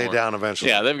got They'll one lay more. down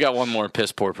eventually. Yeah, they've got one more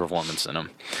piss poor performance in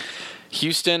them.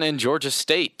 Houston and Georgia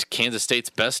State. Kansas State's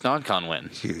best non-con win.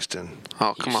 Houston.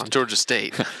 Oh, come on. Georgia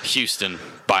State. Houston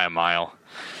by a mile.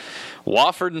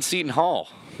 Wofford and Seton Hall.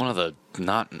 One of the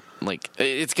not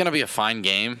it's going to be a fine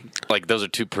game. Those are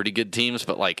two pretty good teams,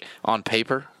 but on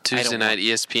paper, Tuesday night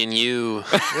ESPNU.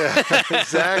 Yeah,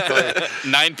 exactly.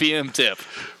 9 p.m. tip.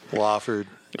 Wofford.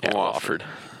 Yeah, Wofford.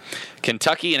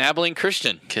 Kentucky and Abilene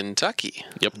Christian. Kentucky.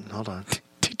 Yep. Hold on.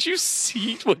 Did you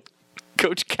see what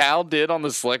Coach Cal did on the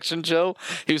selection show?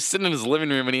 He was sitting in his living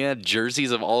room and he had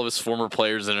jerseys of all of his former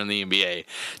players that are in the NBA.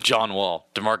 John Wall,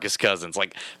 DeMarcus Cousins,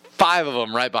 5 of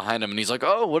them right behind him. And he's like,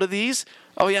 oh, what are these?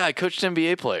 Oh, yeah, I coached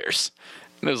NBA players.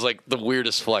 And it was the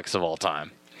weirdest flex of all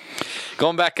time.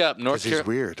 Going back up, North He's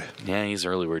weird. Yeah, he's a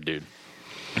really weird dude.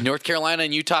 North Carolina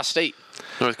and Utah State.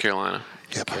 North Carolina.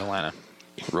 Yep. Carolina.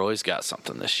 Roy's got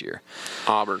something this year.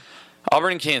 Auburn.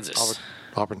 Auburn and Kansas.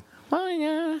 Auburn. Oh,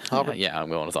 yeah. Auburn. Yeah, I'm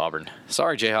going with Auburn.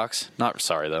 Sorry, Jayhawks. Not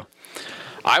sorry, though.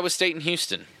 Iowa State and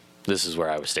Houston. This is where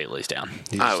Iowa State lays down.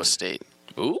 Houston. Iowa State.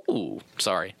 Ooh,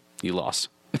 sorry. You lost.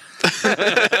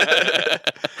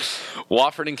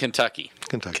 Wofford and Kentucky.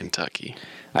 Kentucky.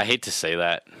 I hate to say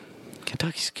that.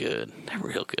 Kentucky's good. They're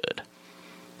real good.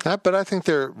 But I think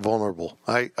they're vulnerable.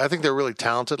 I think they're really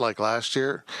talented like last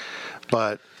year,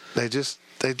 but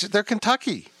they're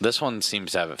Kentucky. This one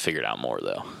seems to have it figured out more,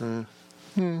 though.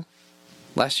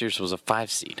 Last year's was a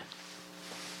 5 seed.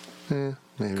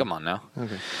 Maybe. Come on now.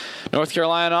 Okay. North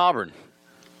Carolina, Auburn.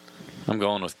 I'm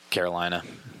going with Carolina.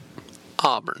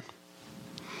 Auburn.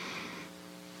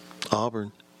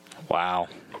 Auburn. Wow.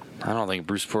 I don't think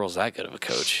Bruce Pearl's that good of a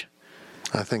coach.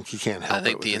 I think he can't help it. I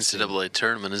think with the this team. NCAA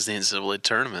tournament is the NCAA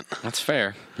tournament. That's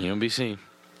fair. UMBC.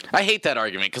 I hate that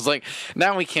argument because, like,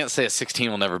 now we can't say a 16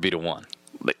 will never beat a 1.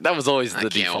 Like, that was always the I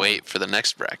can't default. wait for the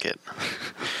next bracket.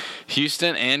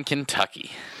 Houston and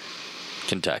Kentucky.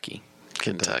 Kentucky.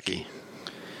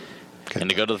 And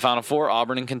to go to the Final Four,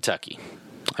 Auburn and Kentucky.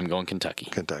 I'm going Kentucky.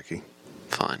 Kentucky.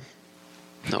 Fine.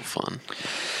 No fun.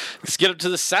 Let's get up to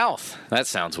the South. That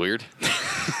sounds weird.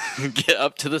 Get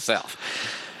up to the South.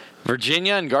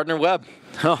 Virginia and Gardner-Webb.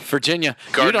 Oh, Virginia.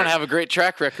 You Gardner. don't have a great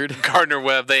track record.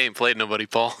 Gardner-Webb, they ain't played nobody,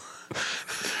 Paul.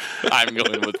 I'm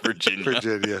going with Virginia.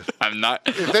 Virginia. I'm not.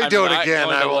 If they do it again,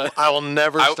 I will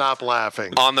never stop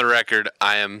laughing. On the record,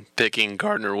 I am picking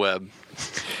Gardner-Webb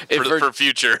If for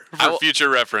future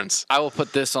reference. I will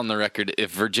put this on the record.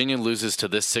 If Virginia loses to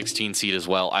this 16 seed as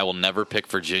well, I will never pick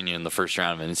Virginia in the first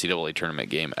round of an NCAA tournament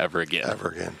game ever again. Ever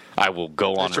again. I will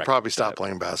go on They should record. probably stop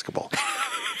playing basketball.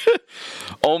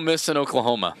 Ole Miss and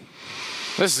Oklahoma.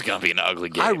 This is going to be an ugly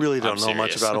game. I really don't I'm know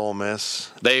much serious. about Ole Miss.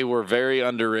 They were very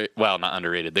underrated. Well, not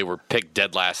underrated. They were picked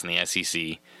dead last in the SEC.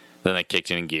 Then they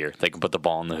kicked it in gear. They can put the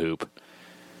ball in the hoop.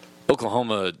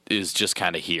 Oklahoma is just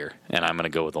kind of here, and I'm going to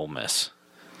go with Ole Miss.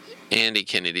 Andy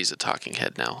Kennedy's a talking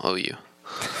head now. OU.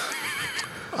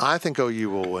 I think OU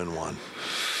will win one.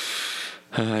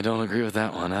 I don't agree with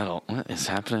that one at all. What is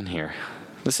happening here?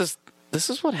 This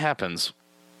is what happens.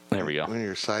 There we go. When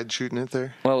you're side shooting it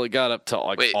there? Well, it got up to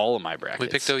like Wait, all of my brackets. We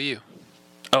picked OU.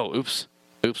 Oh, oops.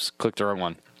 Clicked the wrong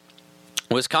one.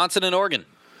 Wisconsin and Oregon.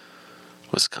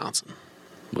 Wisconsin.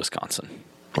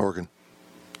 Oregon.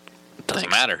 Doesn't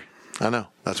matter. I know.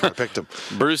 That's why I picked him.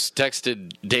 Bruce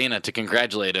texted Dana to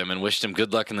congratulate him and wished him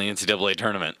good luck in the NCAA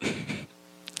tournament.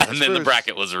 And then the Bruce.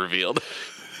 bracket was revealed.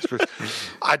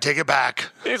 I take it back.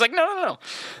 He's like, no.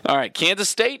 All right, Kansas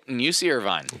State and UC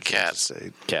Irvine. Cats.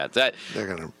 Cats. They're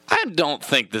gonna. I don't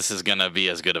think this is going to be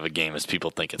as good of a game as people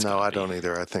think it's going No, to I be. don't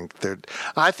either.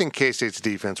 I think K-State's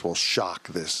defense will shock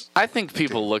this. I think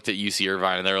people looked at UC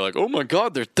Irvine and they were like, oh, my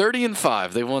God, they're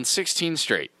 30-5. They've won 16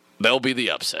 straight. They'll be the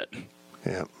upset.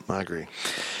 Yeah, I agree.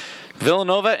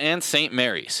 Villanova and St.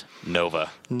 Mary's.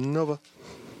 Nova.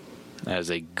 That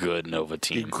is a good Nova You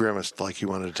team. grimaced like you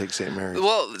wanted to take St. Mary's.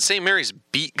 Well, St. Mary's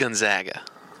beat Gonzaga.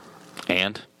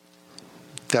 And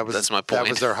That's my That point.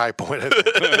 was their high point.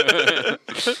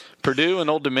 Purdue and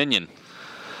Old Dominion.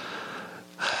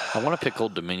 I want to pick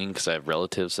Old Dominion because I have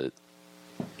relatives that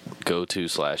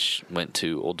went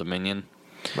to Old Dominion.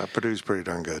 But Purdue's pretty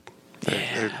darn good.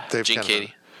 They've Gene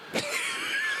Katie.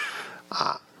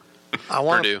 I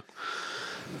want Purdue.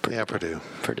 Yeah, Purdue.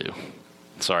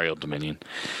 Sorry, Old Dominion.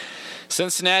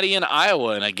 Cincinnati and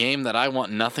Iowa in a game that I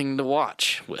want nothing to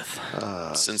watch with.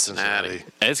 Cincinnati.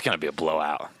 It's going to be a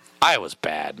blowout. Iowa's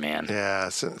bad, man. Yeah,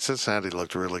 Cincinnati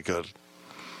looked really good.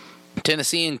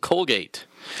 Tennessee and Colgate.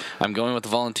 I'm going with the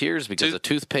Volunteers because the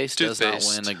toothpaste does not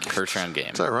win a first-round game.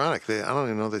 It's ironic. I don't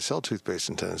even know they sell toothpaste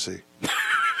in Tennessee.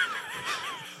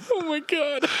 Oh, my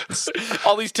God.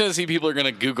 All these Tennessee people are going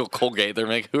to Google Colgate. They're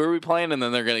like, who are we playing? And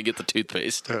then they're going to get the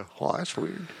toothpaste. Well, that's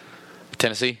weird.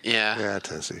 Tennessee? Yeah.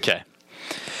 Tennessee. Okay.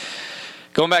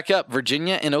 Going back up,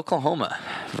 Virginia and Oklahoma.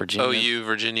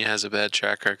 Virginia has a bad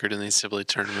track record in the NCAA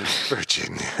tournament.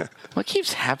 Virginia. What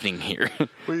keeps happening here?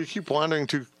 Well, you keep wandering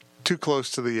too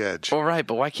close to the edge. All right,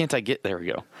 but why can't I get... There we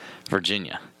go.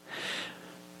 Virginia.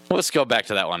 Let's go back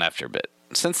to that one after a bit.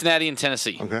 Cincinnati and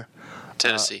Tennessee. Okay.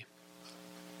 Tennessee.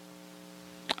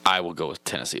 I will go with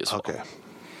Tennessee as well. Okay.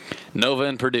 Nova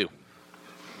and Purdue.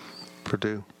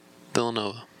 Purdue.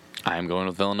 Villanova. I am going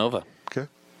with Villanova. Okay.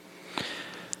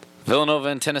 Villanova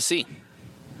and Tennessee.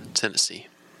 Tennessee.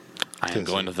 I am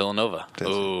Tennessee. going to Villanova.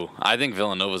 Tennessee. Ooh, I think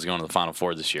Villanova's going to the Final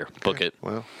Four this year. Book it.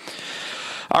 Well,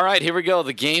 All right, here we go.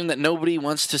 The game that nobody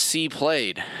wants to see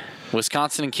played.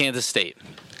 Wisconsin and Kansas State.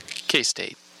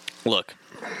 K-State. Look,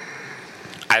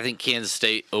 I think Kansas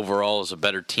State overall is a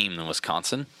better team than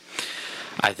Wisconsin.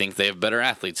 I think they have better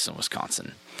athletes than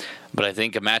Wisconsin. But I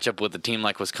think a matchup with a team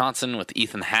like Wisconsin with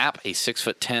Ethan Happ, a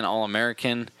 6'10"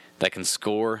 All-American that can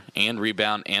score and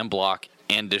rebound and block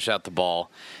and dish out the ball,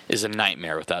 is a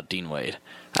nightmare without Dean Wade.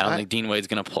 I don't think Dean Wade's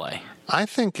going to play. I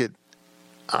think it.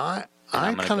 I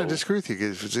I'm gonna kind of go- disagree with you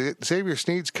because if Xavier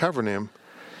Sneed's covering him,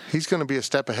 he's going to be a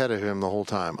step ahead of him the whole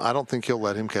time. I don't think he'll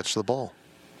let him catch the ball.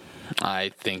 I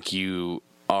think you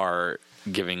are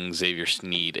giving Xavier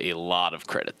Sneed a lot of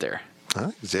credit there. I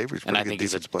think Xavier's a And pretty I good think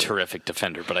he's a defense player. terrific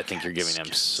defender, but I think you're giving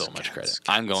him so much credit.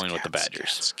 I'm going with the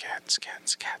Badgers.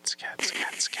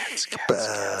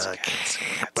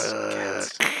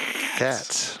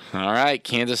 Cats. All right,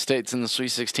 Kansas State's in the Sweet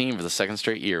 16 for the second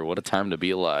straight year. What a time to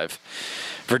be alive.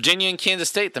 Virginia and Kansas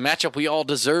State, the matchup we all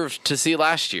deserved to see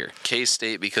last year.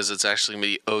 K-State because it's actually going to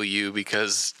be OU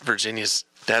because Virginia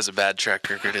has a bad track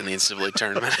record in the NCAA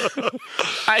tournament.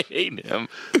 I hate him.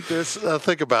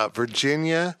 Think about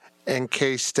Virginia and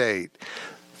K-State.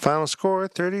 Final score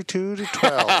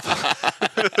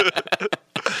 32-12.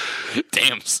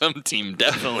 Damn, some team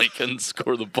definitely couldn't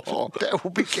score the ball. That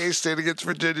will be K-State against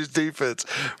Virginia's defense.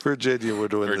 Virginia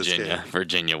would win this game.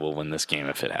 Virginia will win this game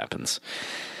if it happens.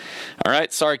 All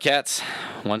right, sorry, Cats.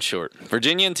 One short.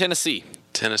 Virginia and Tennessee.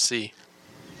 Tennessee.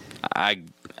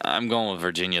 I'm going with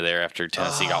Virginia there after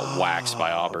Tennessee got waxed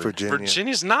by Auburn.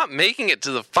 Virginia's not making it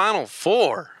to the Final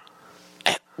Four.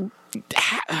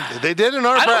 They did in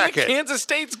our I don't bracket. think Kansas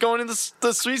State's going into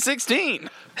the Sweet 16.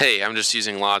 Hey, I'm just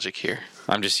using logic here.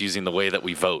 I'm just using the way that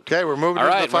we vote. Okay, we're moving All to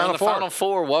right, the Final we're in the Four. Final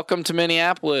Four. Welcome to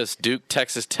Minneapolis. Duke,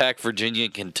 Texas Tech, Virginia,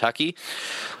 and Kentucky.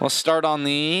 Let's start on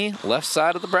the left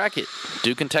side of the bracket.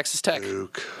 Duke and Texas Tech.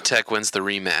 Duke. Tech wins the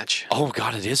rematch. Oh,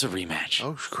 God, it is a rematch.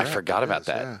 Oh, crap. I forgot about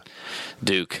that. Yeah.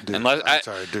 Duke. I'm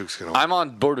sorry, Duke's going to win. I'm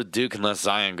on board with Duke unless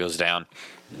Zion goes down.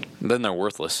 Then they're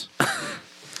worthless.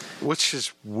 Which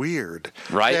is weird.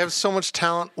 Right? They have so much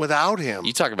talent without him.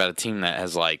 You talk about a team that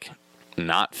has,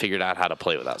 not figured out how to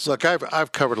play without someone. Look,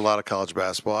 I've covered a lot of college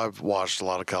basketball. I've watched a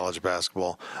lot of college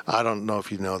basketball. I don't know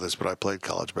if you know this, but I played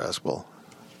college basketball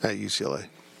at UCLA.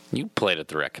 You played at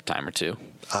the rec a time or two.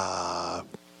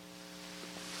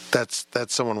 That's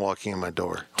someone walking in my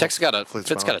door. Fitz got a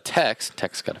text.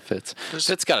 Fitz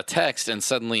got a text, and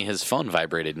suddenly his phone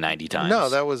vibrated 90 times. No,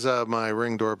 that was my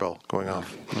Ring doorbell going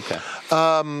off. Okay.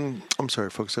 I'm sorry,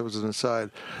 folks. That was an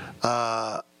aside.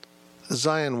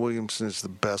 Zion Williamson is the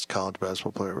best college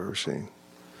basketball player I've ever seen.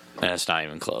 And it's not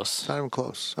even close. Not even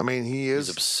close. I mean, he's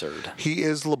absurd. He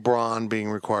is LeBron being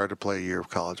required to play a year of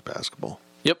college basketball.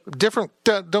 Yep. Different.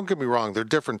 Don't get me wrong. They're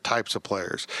different types of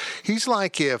players. He's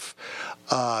like if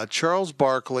Charles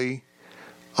Barkley,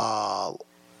 and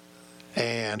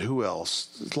who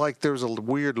else? It's like there was a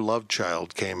weird love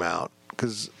child came out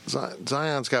because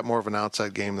Zion's got more of an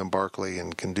outside game than Barkley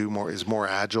and can do more. Is more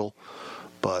agile,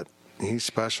 but he's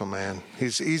special, man.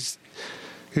 He's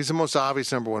the most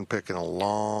obvious number one pick in a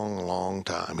long, long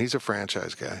time. He's a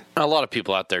franchise guy. A lot of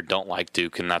people out there don't like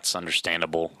Duke, and that's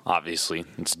understandable. Obviously,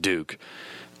 it's Duke.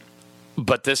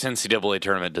 But this NCAA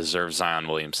tournament deserves Zion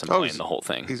Williamson playing the whole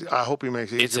thing. I hope he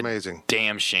makes it. He's It's amazing. a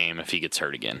damn shame if he gets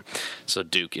hurt again. So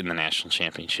Duke in the national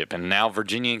championship. And now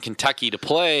Virginia and Kentucky to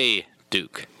play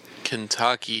Duke.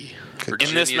 Kentucky.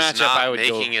 In this matchup, not I would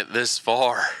making it this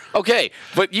far. Okay,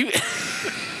 but you...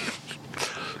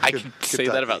 I can say Kentucky.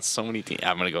 that about so many teams.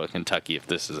 I'm going to go with Kentucky if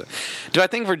this is it. Do I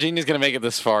think Virginia's going to make it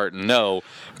this far? No.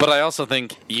 But I also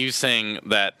think you saying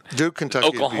that Duke, Kentucky,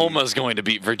 Oklahoma's going to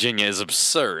beat Virginia is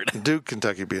absurd. Duke,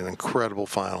 Kentucky would be an incredible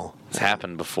final. It's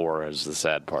happened before is the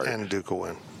sad part. And Duke will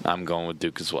win. I'm going with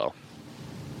Duke as well.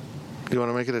 Do you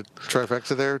want to make it a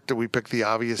trifecta there? Do we pick the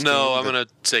obvious No, team? I'm going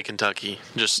to say Kentucky.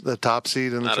 Just The top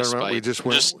seed in the out of tournament? spite. We just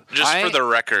went. Just for the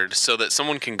record, so that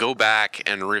someone can go back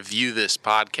and review this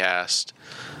podcast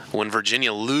when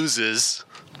Virginia loses.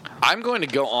 I'm going to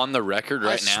go on the record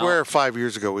right now. I swear 5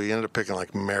 years ago we ended up picking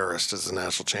like Marist as the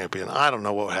national champion. I don't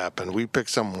know what happened. We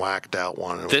picked some whacked out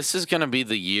one. This is going to be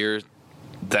the year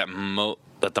that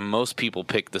the most people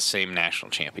pick the same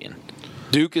national champion.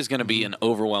 Duke is going to be an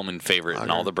overwhelming favorite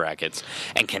in all the brackets,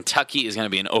 and Kentucky is going to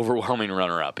be an overwhelming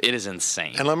runner-up. It is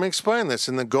insane. And let me explain this.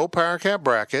 In the Go Power Cat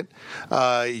bracket,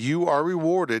 you are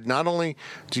rewarded. Not only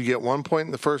do you get 1 point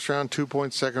in the first round, 2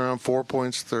 points second round, 4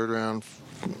 points third round,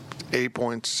 8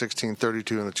 points, 16,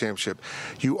 32 in the championship.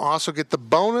 You also get the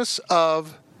bonus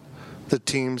of the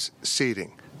team's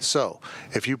seeding. So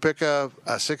if you pick a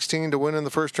 16 to win in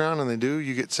the first round, and they do,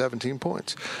 you get 17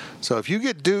 points. So if you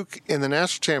get Duke in the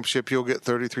national championship, you'll get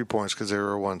 33 points because they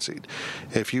were a 1 seed.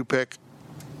 If you pick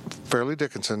Fairleigh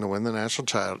Dickinson to win the national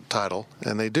title,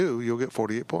 and they do, you'll get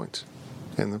 48 points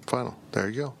in the final. There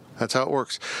you go. That's how it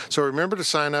works. So remember to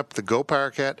sign up the Go Power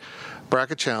Cat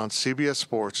Bracket Challenge, CBS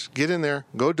Sports. Get in there.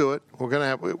 Go do it. We're going to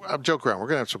have, I'm joking around, we're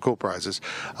going to have some cool prizes.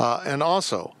 And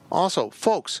also,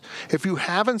 folks, if you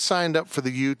haven't signed up for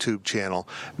the YouTube channel,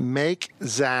 make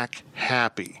Zach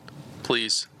happy.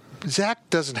 Please. Zach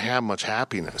doesn't have much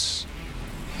happiness.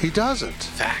 He doesn't.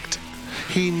 Fact.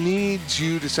 He needs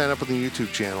you to sign up on the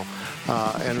YouTube channel.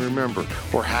 And remember,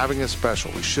 we're having a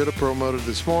special. We should have promoted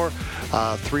this more.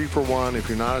 3 for 1. If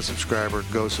you're not a subscriber,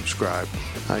 go subscribe.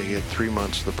 You get 3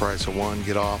 months for the price of 1.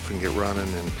 Get off and get running.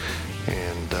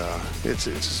 And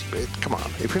come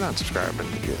on. If you're not subscribing,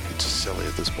 it's just silly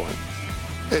at this point.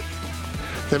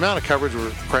 The amount of coverage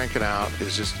we're cranking out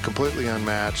is just completely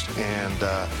unmatched.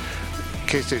 And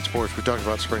K-State Sports, we talked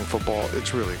about spring football.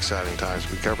 It's really exciting times.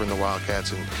 We're covering the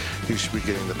Wildcats, and you should be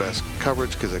getting the best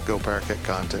coverage because that Go Powercat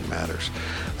content matters.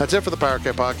 That's it for the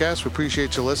Powercat podcast. We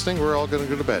appreciate you listening. We're all going to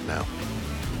go to bed now.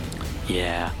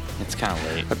 Yeah, it's kind of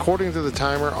late. According to the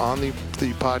timer on the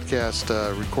podcast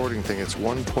recording thing, it's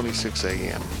 1:26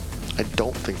 a.m. I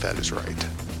don't think that is right,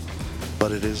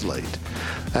 but it is late.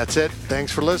 That's it.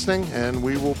 Thanks for listening, and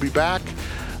we will be back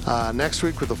next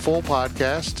week with a full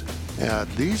podcast.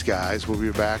 These guys will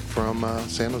be back from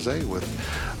San Jose with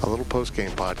a little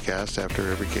post-game podcast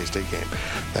after every K-State game.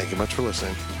 Thank you much for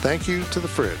listening. Thank you to the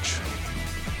Fridge.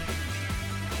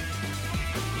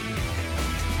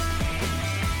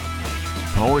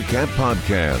 PowerCat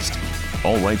Podcast.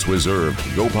 All rights reserved.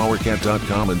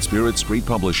 GoPowerCat.com and Spirit Street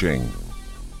Publishing.